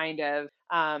back to kind of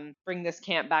bring this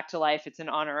camp back to life. It's in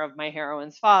honor of my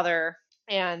heroine's father.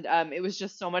 And it was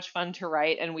just so much fun to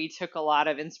write. And we took a lot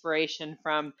of inspiration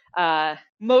from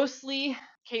mostly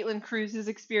Caitlin Cruz's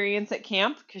experience at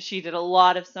camp because she did a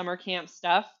lot of summer camp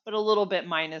stuff, but a little bit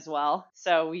mine as well.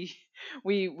 So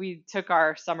we took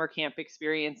our summer camp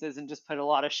experiences and just put a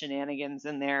lot of shenanigans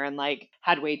in there and like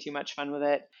had way too much fun with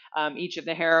it. Each of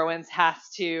the heroines has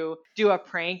to do a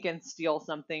prank and steal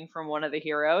something from one of the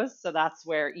heroes, so that's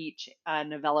where each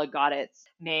novella got its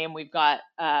name. We've got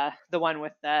the one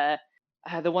with the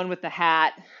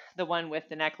hat, the one with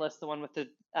the necklace, the one with the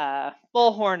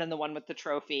bullhorn, and the one with the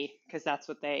trophy, because that's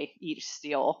what they each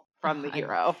steal from the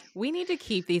hero. We need to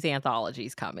keep these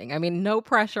anthologies coming. I mean, no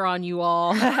pressure on you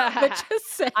all, but just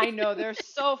say. I know, they're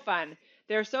so fun.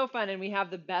 They're so fun, and we have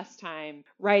the best time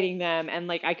writing them. And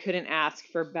like, I couldn't ask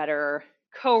for better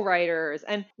co-writers.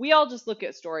 And we all just look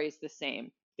at stories the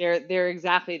same. They're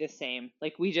exactly the same.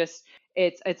 Like, we just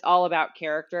it's all about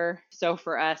character. So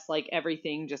for us, like,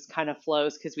 everything just kind of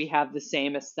flows because we have the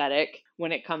same aesthetic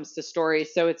when it comes to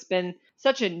stories. So it's been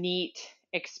such a neat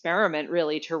experiment,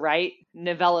 really, to write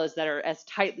novellas that are as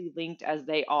tightly linked as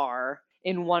they are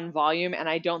in one volume. And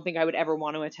I don't think I would ever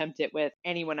want to attempt it with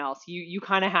anyone else. You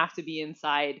kind of have to be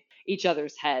inside each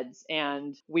other's heads,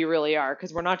 and we really are,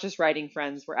 because we're not just writing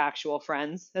friends, we're actual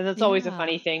friends. And that's always a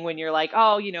funny thing when you're like,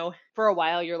 oh, for a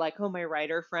while you're like, oh, my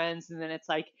writer friends, and then it's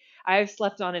like, I've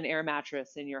slept on an air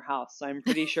mattress in your house, so I'm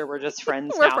pretty sure we're just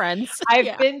friends We're now. friends.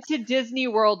 I've been to Disney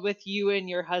World with you and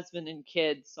your husband and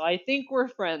kids, so I think we're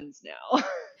friends now.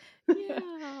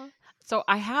 Yeah. So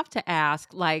I have to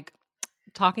ask, like,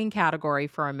 talking category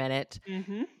for a minute,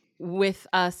 Mm-hmm. with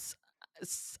us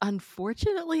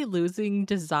unfortunately losing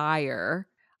Desire.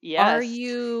 Are Yes.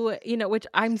 you, which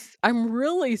I'm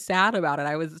really sad about it.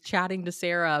 I was chatting to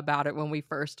Sarah about it when we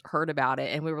first heard about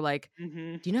it, and we were like,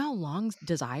 Mm-hmm. do you know how long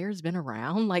Desire's been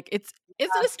around? Like, it's an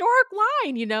historic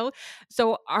line.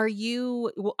 So are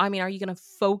you, are you going to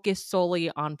focus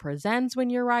solely on presents when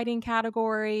you're writing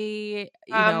category?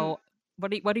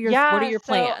 What are Yeah, your so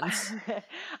plans?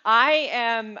 I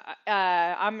am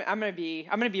I'm gonna be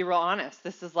real honest.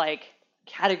 This is like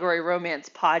category romance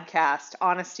podcast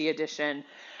honesty edition.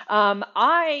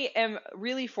 I am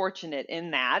really fortunate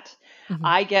in that Mhm.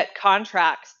 I get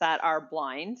contracts that are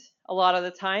blind a lot of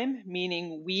the time,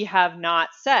 meaning we have not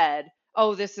said,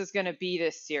 oh, this is going to be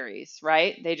this series,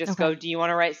 right? They just Okay. go, do you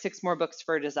want to write 6 more books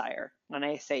for Desire? And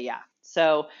I say, yeah.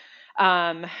 So,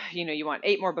 you want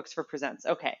 8 more books for Presents.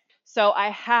 Okay. So I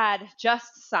had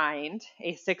just signed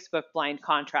a 6 book blind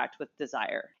contract with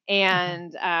Desire. Okay.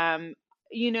 And,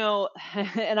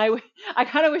 and I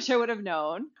kind of wish I would have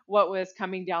known what was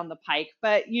coming down the pike,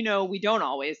 but we don't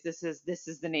always. This is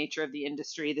the nature of the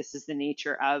industry. This is the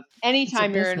nature of It's a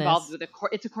anytime you're involved business.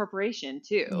 with it's a corporation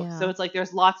too. So Yeah. it's like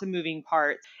there's lots of moving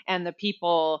parts, and the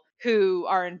people who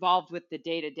are involved with the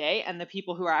day to day and the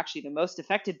people who are actually the most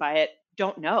affected by it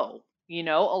don't know.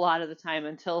 A lot of the time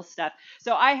until stuff.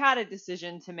 So I had a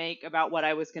decision to make about what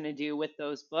I was going to do with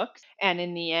those books. And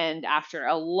in the end, after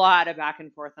a lot of back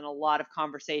and forth and a lot of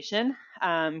conversation,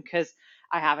 because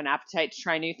I have an appetite to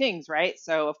try new things, right?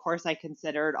 So, of course, I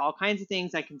considered all kinds of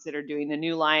things. I considered doing the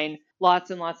new line,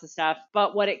 lots and lots of stuff.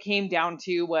 But what it came down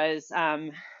to was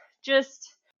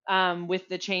just with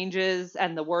the changes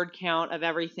and the word count of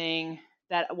everything,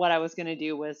 that what I was going to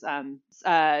do was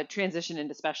transition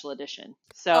into special edition.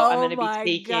 So I'm Oh going to be my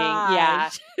taking, yeah.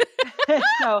 gosh.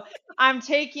 So I'm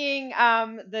taking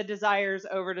the Desires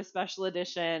over to special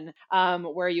edition,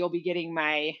 where you'll be getting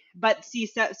but see,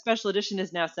 special edition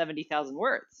is now 70,000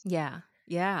 words. Yeah.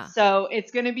 Yeah. So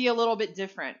it's going to be a little bit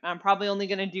different. I'm probably only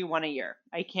going to do one a year.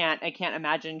 I can't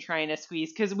imagine trying to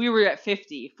squeeze, because we were at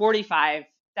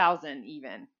 45,000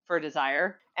 even for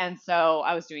Desire. And so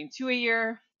I was doing 2 a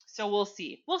year. So we'll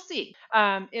see.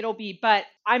 But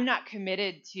I'm not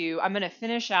committed I'm going to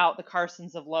finish out the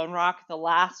Carsons of Lone Rock. The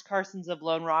last Carsons of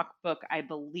Lone Rock book, I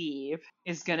believe,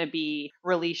 is going to be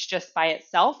released just by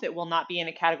itself. It will not be in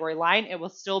a category line. It will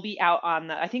still be out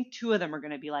I think 2 of them are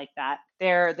going to be like that.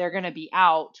 They're going to be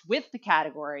out with the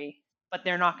category, but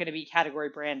they're not going to be category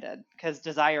branded because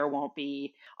Desire won't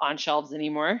be on shelves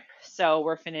anymore. So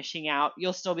we're finishing out.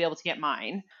 You'll still be able to get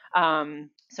mine.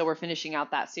 So we're finishing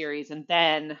out that series, and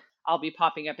then I'll be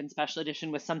popping up in special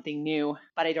edition with something new,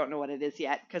 but I don't know what it is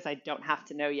yet because I don't have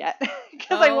to know yet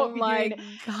because I Oh won't be my doing it.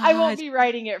 I won't gosh. be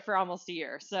writing it for almost a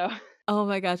year. So Oh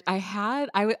my gosh. I had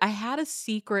a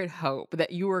secret hope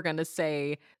that you were going to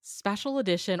say special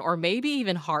edition, or maybe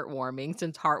even heartwarming,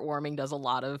 since heartwarming does a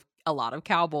lot of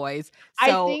cowboys. I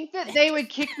So think that they would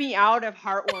kick me out of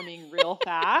heartwarming real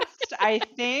fast. I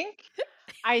think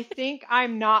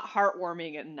I'm not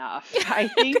heartwarming enough.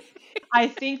 I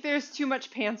think there's too much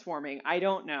pants warming. I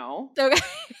don't know. okay.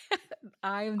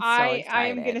 I'm so I'm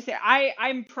excited. gonna say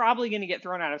I'm probably gonna get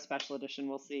thrown out of special edition.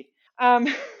 We'll see. Um,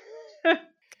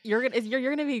 you're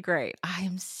gonna be great. I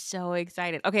am so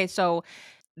excited. Okay, so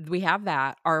we have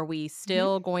that. Are we Mhm.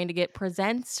 still going to get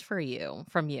presents from you?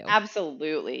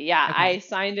 Absolutely. Yeah, Okay. I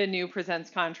signed a new presents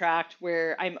contract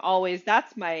where I'm always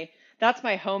that's my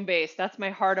home base. That's my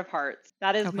heart of hearts.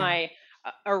 That is Okay. my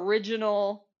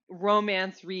original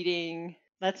romance reading.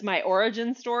 That's my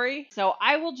origin story. So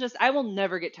I will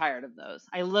never get tired of those.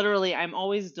 I'm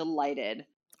always delighted.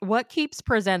 What keeps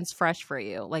presents fresh for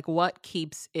you? Like, what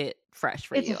keeps it fresh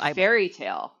for It's a you? I fairy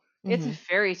tale. It's a Mhm.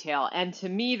 fairy tale, and to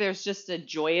me, there's just a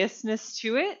joyousness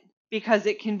to it because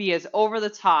it can be as over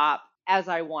the top as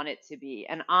I want it to be,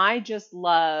 and I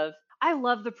love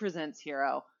the Presents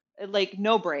hero. Like,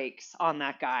 no breaks on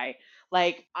that guy.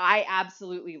 Like, I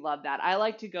absolutely love that. I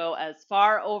like to go as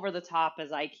far over the top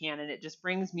as I can, and it just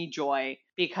brings me joy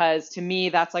because to me,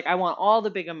 that's like I want all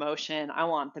the big emotion. I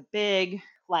want the big,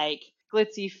 like,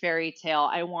 glitzy fairy tale.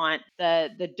 I want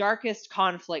the darkest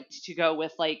conflict to go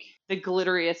with like the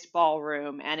glitteriest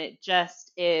ballroom, and it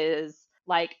just is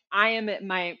like I am at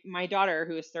my daughter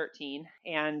who is 13,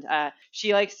 and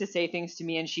she likes to say things to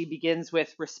me, and she begins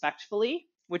with respectfully,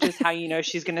 which is how you know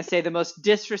she's going to say the most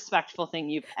disrespectful thing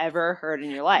you've ever heard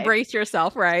in your life. Brace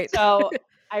yourself, right? So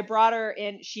I brought her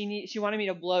in. She wanted me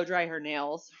to blow dry her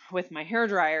nails with my hair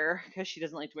dryer because she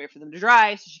doesn't like to wait for them to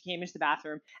dry. So she came into the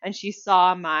bathroom and she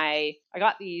saw I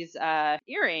got these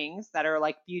earrings that are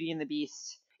like Beauty and the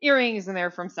Beast earrings, and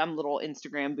they're from some little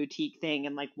Instagram boutique thing,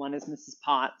 and like one is Mrs.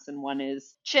 Potts and one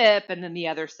is Chip, and then the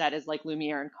other set is like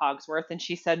Lumiere and Cogsworth. And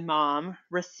she said, "Mom,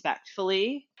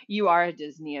 respectfully, you are a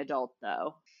Disney adult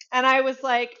though." And I was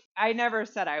like, I never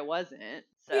said I wasn't.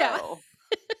 Yeah. So,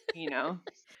 you know,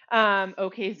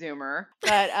 okay, Zoomer.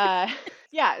 But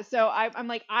yeah, so I'm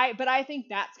like, but I think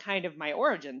that's kind of my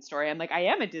origin story. I'm like, I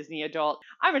am a Disney adult.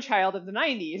 I'm a child of the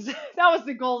 90s. That was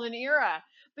the golden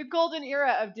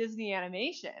era of Disney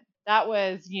animation. That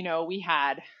was, we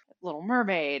had Little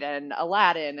Mermaid and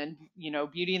Aladdin and,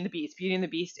 Beauty and the Beast. Beauty and the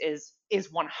Beast is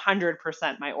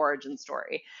 100% my origin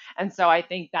story. And so I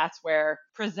think that's where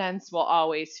presents will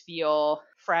always feel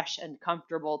fresh and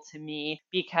comfortable to me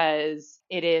because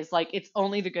it is like it's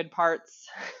only the good parts.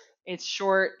 It's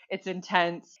short, it's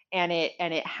intense, and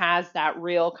it has that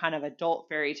real kind of adult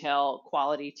fairy tale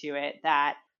quality to it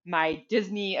that my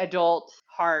Disney adult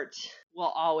heart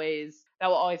will always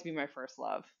be my first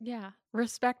love. Yeah,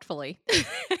 respectfully.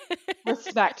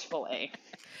 Respectfully.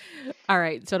 All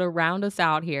right, so to round us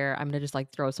out here, I'm gonna just,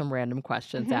 like, throw some random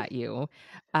questions Mhm. at you.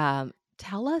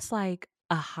 Tell us, like,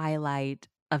 a highlight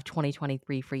of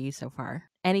 2023 for you so far.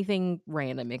 Anything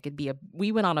random. It could be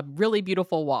we went on a really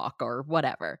beautiful walk or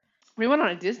whatever. We went on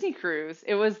a Disney cruise.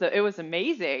 It was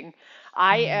amazing.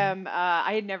 Mm,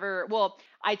 I had never well,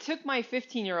 I took my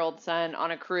 15-year-old son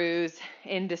on a cruise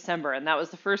in December, and that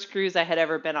was the first cruise I had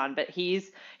ever been on, but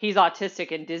he's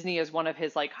autistic, and Disney is one of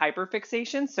his like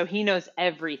hyperfixations, so he knows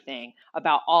everything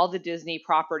about all the Disney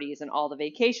properties and all the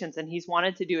vacations, and he's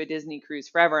wanted to do a Disney cruise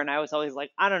forever, and I was always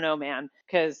like, I don't know, man,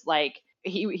 cuz like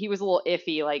he was a little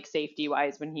iffy like safety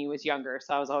wise when he was younger,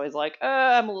 so I was always like,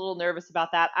 I'm a little nervous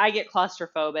about that. I get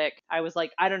claustrophobic. I was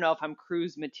like, I don't know if I'm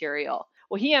cruise material.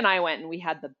 Well, he and I went and we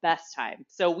had the best time.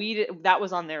 So that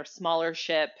was on their smaller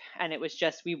ship, and it was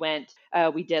just we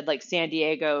did like San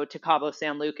Diego to Cabo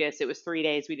San Lucas. It was 3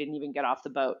 days. We didn't even get off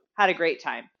the boat. Had a great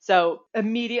time. So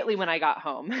immediately when I got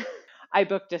home, I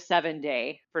booked a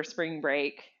 7-day for spring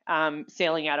break,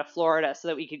 sailing out of Florida so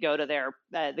that we could go to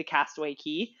the Castaway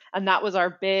Key, and that was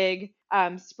our big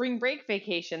spring break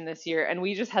vacation this year. And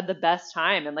we just had the best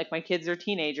time. And like my kids are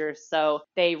teenagers, so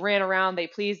they ran around, they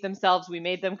pleased themselves. We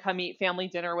made them come eat family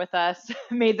dinner with us,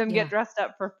 made them get yeah. dressed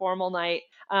up for formal night.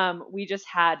 We just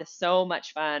had so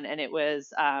much fun, and it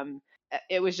was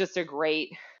just a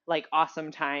great like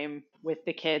awesome time with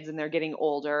the kids, and they're getting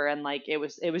older, and like it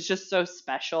was just so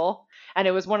special. And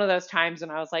it was one of those times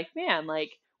when I was like, man,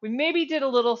 like we maybe did a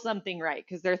little something right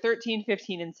because they're 13,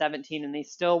 15, and 17, and they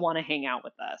still want to hang out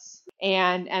with us.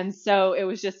 And so it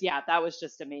was just, yeah, that was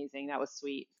just amazing. That was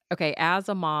sweet. Okay, as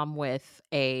a mom with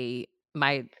a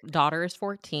my daughter is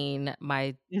 14,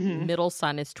 my Hmm. middle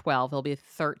son is 12, he'll be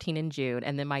 13 in June,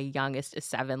 and then my youngest is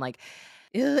 7, like,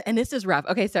 ugh, and this is rough.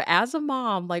 Okay, so as a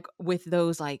mom, like, with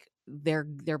those, like, they're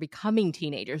becoming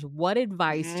teenagers, what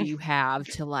advice do Hmm. you have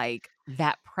to, like,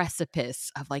 that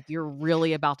precipice of, like, you're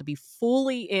really about to be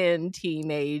fully in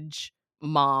teenage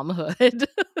momhood?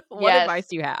 What advice Yes.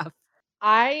 do you have?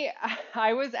 I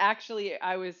I was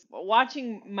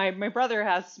watching my brother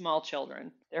has small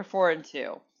children. They're 4 and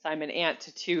 2. So I'm an aunt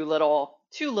to two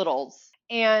littles.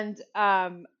 And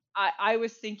I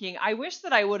was thinking, I wish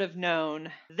that I would have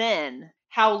known then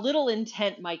how little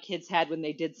intent my kids had when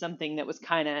they did something that was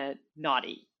kind of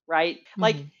naughty, right?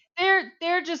 Like Mhm.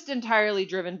 they're just entirely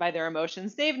driven by their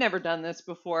emotions. They've never done this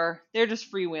before. They're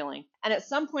just freewheeling. And at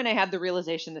some point I had the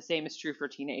realization the same is true for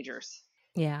teenagers.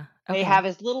 Yeah. They Okay. have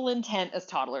as little intent as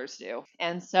toddlers do.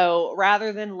 And so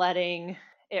rather than letting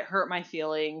it hurt my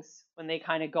feelings when they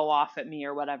kind of go off at me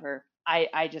or whatever, I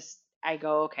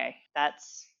go, okay,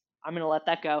 that's I'm gonna let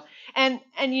that go. And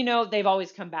they've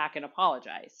always come back and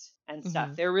apologized and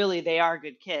stuff. Mhm. They are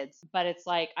good kids. But it's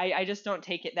like I just don't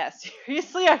take it that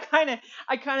seriously. I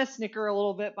kinda snicker a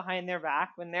little bit behind their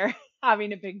back when they're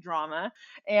having a big drama.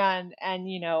 And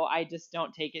I just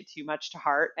don't take it too much to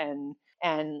heart and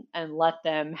let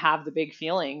them have the big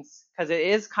feelings, because it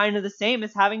is kind of the same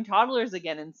as having toddlers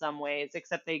again in some ways,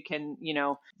 except they can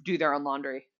do their own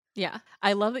laundry. Yeah.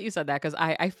 I love that you said that because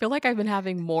I feel like I've been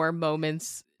having more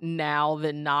moments now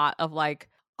than not of like,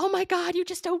 "Oh my god, you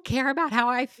just don't care about how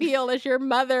I feel as your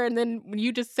mother," and then when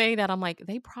you just say that, I'm like,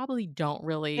 "They probably don't They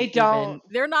really don't. even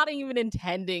they're not even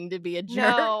intending to be a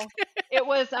jerk." No, it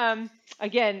was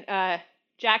again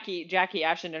Jackie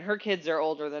Ashton, and her kids are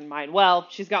older than mine. Well,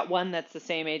 she's got one that's the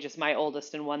same age as my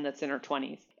oldest and one that's in her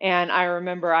 20s. And I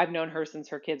remember I've known her since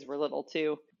her kids were little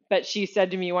too. But she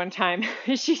said to me one time,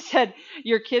 she said,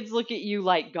 "Your kids look at you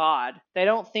like God. They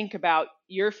don't think about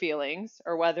your feelings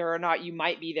or whether or not you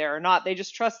might be there or not. They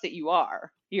just trust that you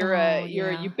are. Oh, You're a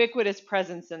yeah. ubiquitous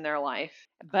presence in their life.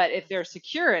 But if they're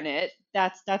secure in it,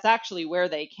 that's actually where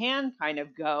they can kind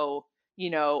of go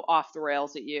off the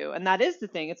rails at you." And that is the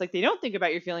thing. It's like they don't think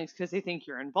about your feelings because they think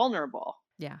you're invulnerable.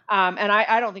 Yeah. And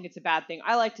I don't think it's a bad thing.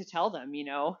 I like to tell them.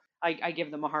 I give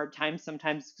them a hard time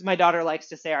sometimes because my daughter likes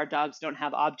to say our dogs don't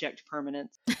have object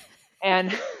permanence.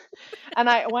 And and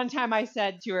I one time I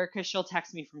said to her, because she'll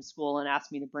text me from school and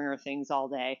ask me to bring her things all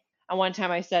day. And one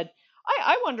time I said,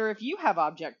 I wonder if you have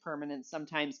object permanence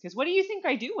sometimes, because what do you think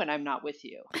I do when I'm not with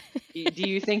you? Do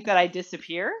you think that I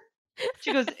disappear?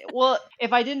 She goes, "Well,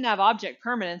 if I didn't have object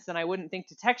permanence, then I wouldn't think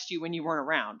to text you when you weren't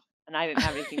around." And I didn't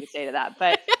have anything to say to that.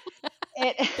 But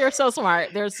it They're so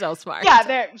smart. They're so yeah,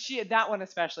 smart. that one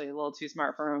especially a little too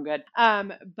smart for her own good.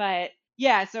 But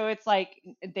yeah, so it's like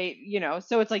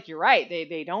so it's like you're right.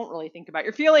 They don't really think about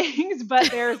your feelings,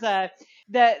 but there's a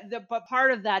but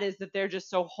part of that is that they're just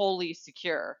so wholly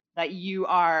secure that you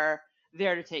are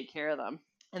there to take care of them,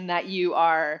 and that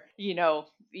you're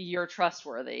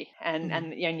trustworthy, and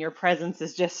Mhm. and your presence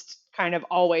is just kind of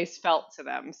always felt to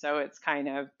them. So it's kind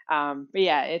of but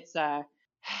yeah, it's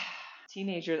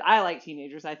teenagers. I like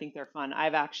teenagers. I think they're fun.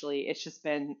 It's just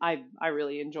been, I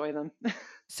really enjoy them.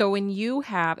 So when you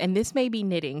have and this may be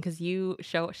knitting because you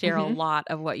share a hmm lot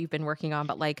of what you've been working on,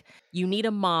 but, like, you need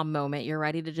a mom moment, you're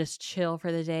ready to just chill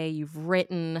for the day, you've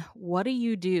written. What do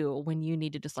you do when you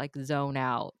need to just, like, zone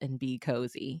out and be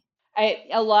cozy?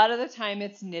 A lot of the time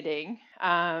it's knitting,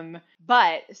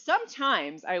 but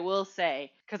sometimes I will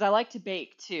say, because I like to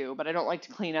bake too, but I don't like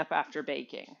to clean up after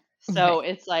baking. So Okay.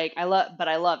 it's like I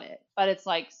love it. But it's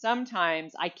like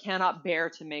sometimes I cannot bear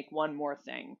to make one more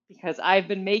thing because I've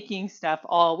been making stuff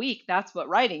all week. That's what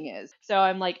writing is. So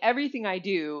I'm like everything I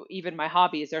do, even my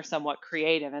hobbies are somewhat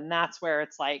creative, and that's where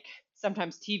it's like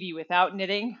sometimes TV without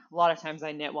knitting. A lot of times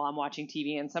I knit while I'm watching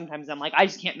TV, and sometimes I'm like I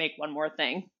just can't make one more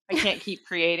thing. I can't keep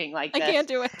creating like I this. can't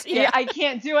do it. Yeah, Yeah. I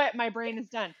can't do it. My brain is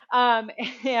done.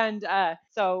 And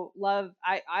so love.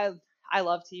 I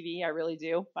love TV. I really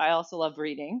do. But I also love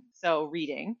reading. So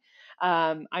reading.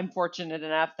 I'm fortunate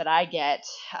enough that I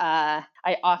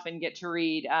often get to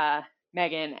read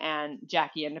Megan and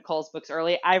Jackie and Nicole's books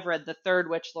early. I've read the third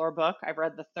Witchlore book. I've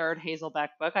read the third Hazelbeck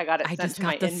book. I got it I sent just to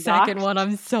my got the inbox. second one,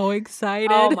 I'm so Oh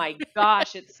excited. my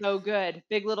gosh, it's so good.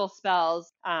 Big Little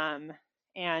Spells.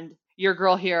 And your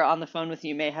girl here on the phone with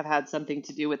you may have had something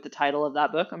to do with the title of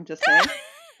that book. I'm just saying.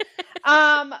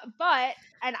 Um, but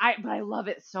but I love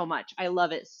it so much. I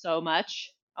love it so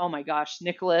much. Oh my gosh,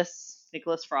 Nicholas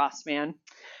Frost, man.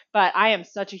 But I am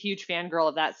such a huge fangirl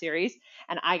of that series,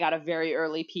 and I got a very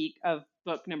early peek of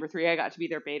book number 3. I got to be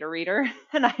their beta reader,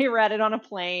 and I read it on a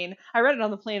plane. I read it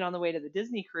on the plane on the way to the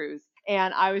Disney cruise,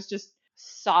 and I was just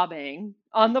sobbing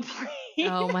on the plane.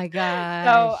 Oh my so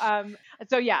gosh. um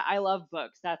so yeah, I love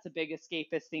books. That's a big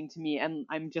escapist thing to me, and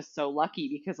I'm just so lucky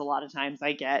because a lot of times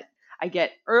I get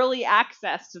early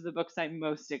access to the books I'm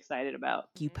most excited about.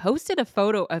 You posted a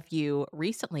photo of you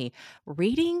recently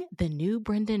reading the new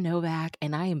Brenda Novak,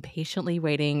 and I am patiently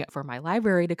waiting for my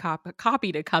library to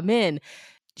copy to come in.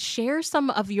 Share some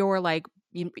of your like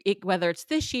whether it's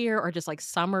this year or just like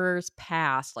summers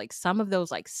past, like some of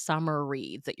those like summer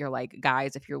reads that you're like,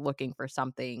 guys, if you're looking for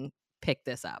something, pick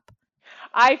this up.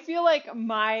 I feel like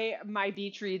my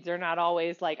beach reads are not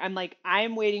always like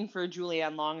I'm waiting for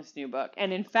Julianne Long's new book.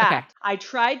 And in Okay. fact, I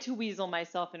tried to weasel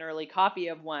myself an early copy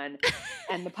of one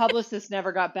and the publicist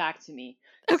never got back to me.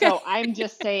 Okay. So I'm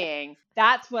just saying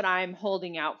that's what I'm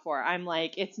holding out for. I'm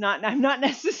like I'm not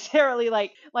necessarily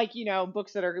like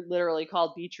books that are literally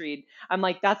called beach read. I'm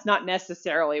like that's not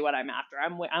necessarily what I'm after.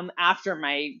 I'm after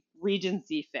my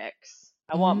Regency fix.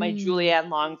 I want my Mm. Julianne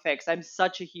Long fix. I'm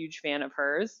such a huge fan of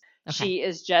hers. Okay. She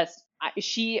is just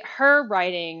her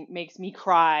writing makes me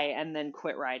cry and then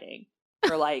quit writing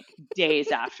for like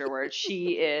days afterwards.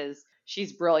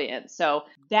 She's brilliant. So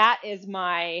that is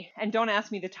and don't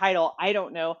ask me the title. I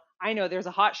don't know. I know there's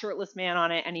a hot shirtless man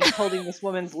on it and he's holding this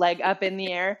woman's leg up in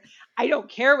the air. I don't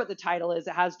care what the title is.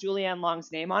 It has Julianne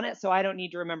Long's name on it, so I don't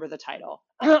need to remember the title.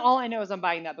 All I know is I'm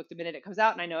buying that book the minute it comes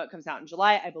out, and I know it comes out in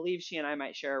July. I believe she and I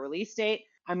might share a release date.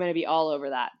 I'm going to be all over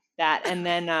that. And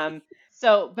then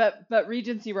but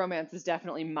Regency romance is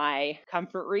definitely my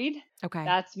comfort read. Okay.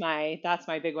 That's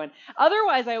my big one.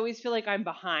 Otherwise, I always feel like I'm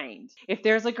behind. If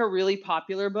there's like a really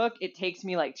popular book, it takes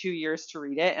me like 2 years to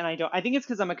read it, and I think it's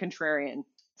because I'm a contrarian.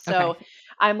 So Okay.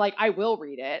 I'm like, I will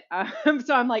read it.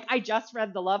 So I'm like, I just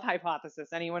read The Love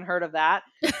Hypothesis. Anyone heard of that?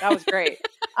 That was great.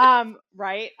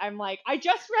 Right? I'm like, I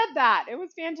just read that. It was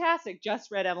fantastic.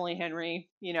 Just read Emily Henry,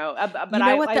 but You know what? I I'm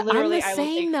the literally, I will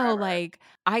same take though. forever. Like,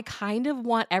 I kind of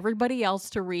want everybody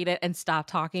else to read it and stop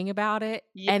talking about it,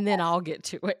 Yeah. and then I'll get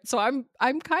to it. So I'm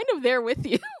kind of there with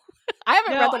you. I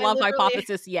haven't No, read The I Love literally,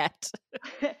 Hypothesis yet.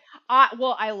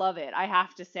 well, I love it. I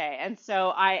have to say. And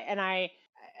so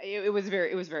it was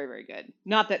very, very good.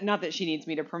 Not that she needs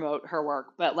me to promote her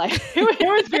work, but like it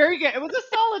was very good. It was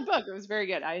a solid book. It was very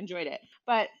good. I enjoyed it.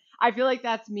 But I feel like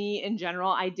that's me in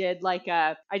general. I did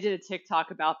a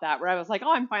TikTok about that where I was like,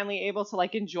 oh, I'm finally able to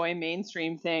like enjoy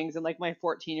mainstream things, and like my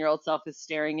 14-year-old self is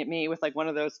staring at me with like one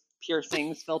of those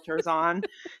piercings filters on.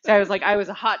 So I was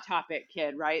a hot topic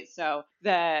kid, right? So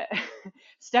the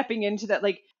stepping into that,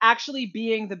 like actually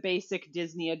being the basic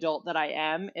Disney adult that I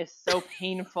am is so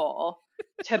painful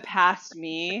to past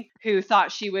me who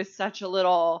thought she was such a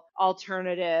little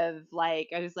alternative. Like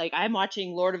I was like, I'm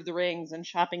watching Lord of the Rings and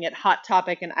shopping at Hot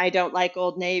Topic and I don't like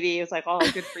Old Navy. It was like, oh,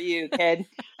 good for you, kid.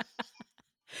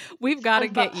 We've got to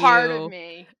But get you.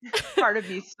 part of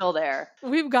me's still there.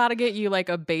 We've got to get you like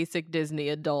a basic Disney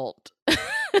adult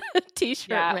t-shirt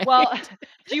Yeah. Well, made.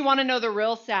 do you want to know the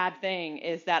real sad thing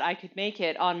is that I could make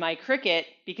it on my Cricut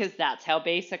because that's how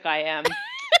basic I am.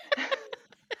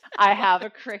 I have a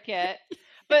Cricut,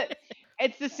 but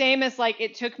it's the same as like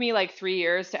it took me like 3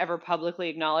 years to ever publicly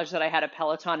acknowledge that I had a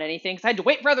Peloton anything. So I had to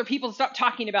wait for other people to stop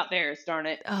talking about theirs. Darn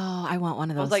it! Oh, I want one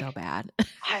of I was those so like, bad.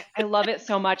 I love it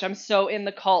so much. I'm so in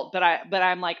the cult, but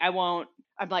I'm like I won't.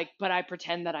 I'm like, but I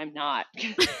pretend that I'm not.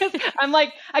 I'm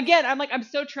like, again, I'm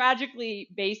so tragically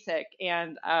basic,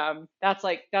 and that's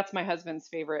my husband's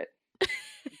favorite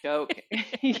joke.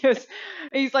 he goes,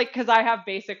 he's like, because I have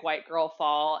basic white girl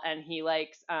fall, and he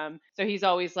likes, so he's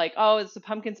always like, oh, it's the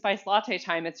pumpkin spice latte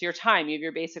time. It's your time. You have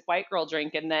your basic white girl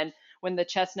drink, and then when the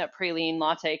chestnut praline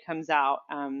latte comes out,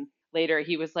 later,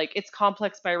 he was like, it's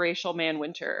complex biracial man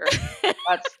winter.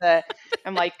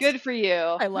 I'm like, good for you.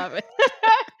 I love it.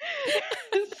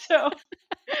 So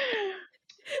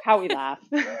how we laugh.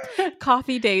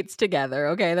 Coffee dates together.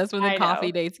 Okay, that's when the I coffee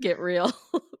know. dates get real.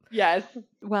 Yes.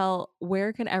 Well,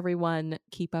 where can everyone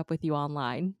keep up with you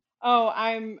online? Oh,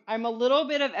 I'm a little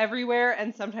bit of everywhere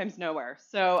and sometimes nowhere.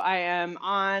 So I am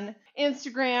on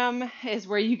Instagram is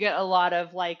where you get a lot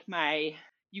of like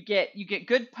you get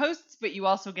good posts, but you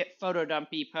also get photo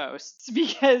dumpy posts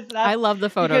I love the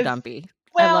photo because dumpy. I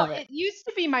well, love it. it used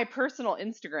to be my personal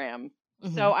Instagram.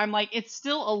 Mhm. So I'm like, it's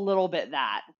still a little bit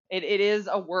that. It is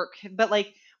a work, but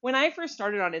like when I first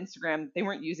started on Instagram, they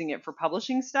weren't using it for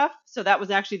publishing stuff. So that was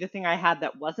actually the thing I had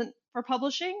that wasn't for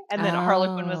publishing. And then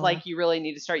Harlequin was Oh. like, you really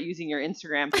need to start using your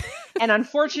Instagram. And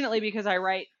unfortunately,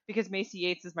 because Macy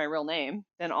Yates is my real name,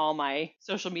 then all my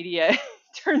social media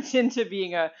turns into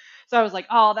being so I was like,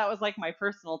 oh, that was like my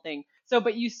personal thing. So,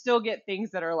 but you still get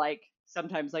things that are like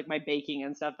sometimes like my baking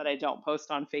and stuff that I don't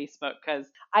post on Facebook because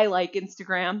I like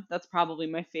Instagram. That's probably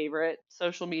my favorite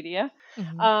social media.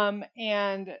 Mhm.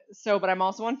 And so, but I'm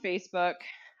also on Facebook.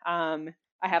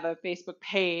 I have a Facebook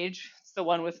page. It's the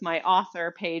one with my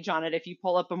author page on it. If you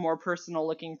pull up a more personal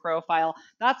looking profile,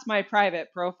 that's my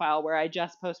private profile where I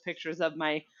just post pictures of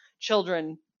my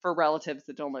children for relatives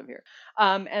that don't live here.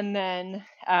 And then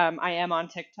I am on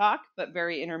TikTok, but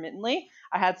very intermittently.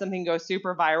 I had something go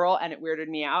super viral and it weirded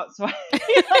me out. So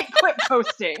I like quit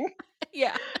posting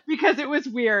Yeah. because it was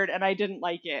weird and I didn't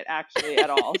like it actually at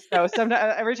all. So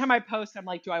sometimes every time I post, I'm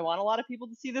like, do I want a lot of people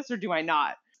to see this or do I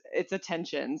not? its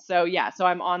attention. So yeah, so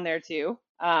I'm on there too.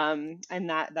 And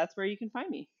that's where you can find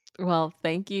me. Well,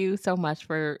 thank you so much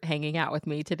for hanging out with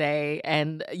me today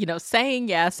and, saying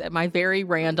yes at my very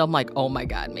random, like, oh my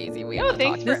God, Maisie, we have No, to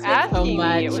talk. thanks for This meant so asking me.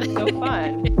 much. It was so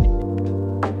fun.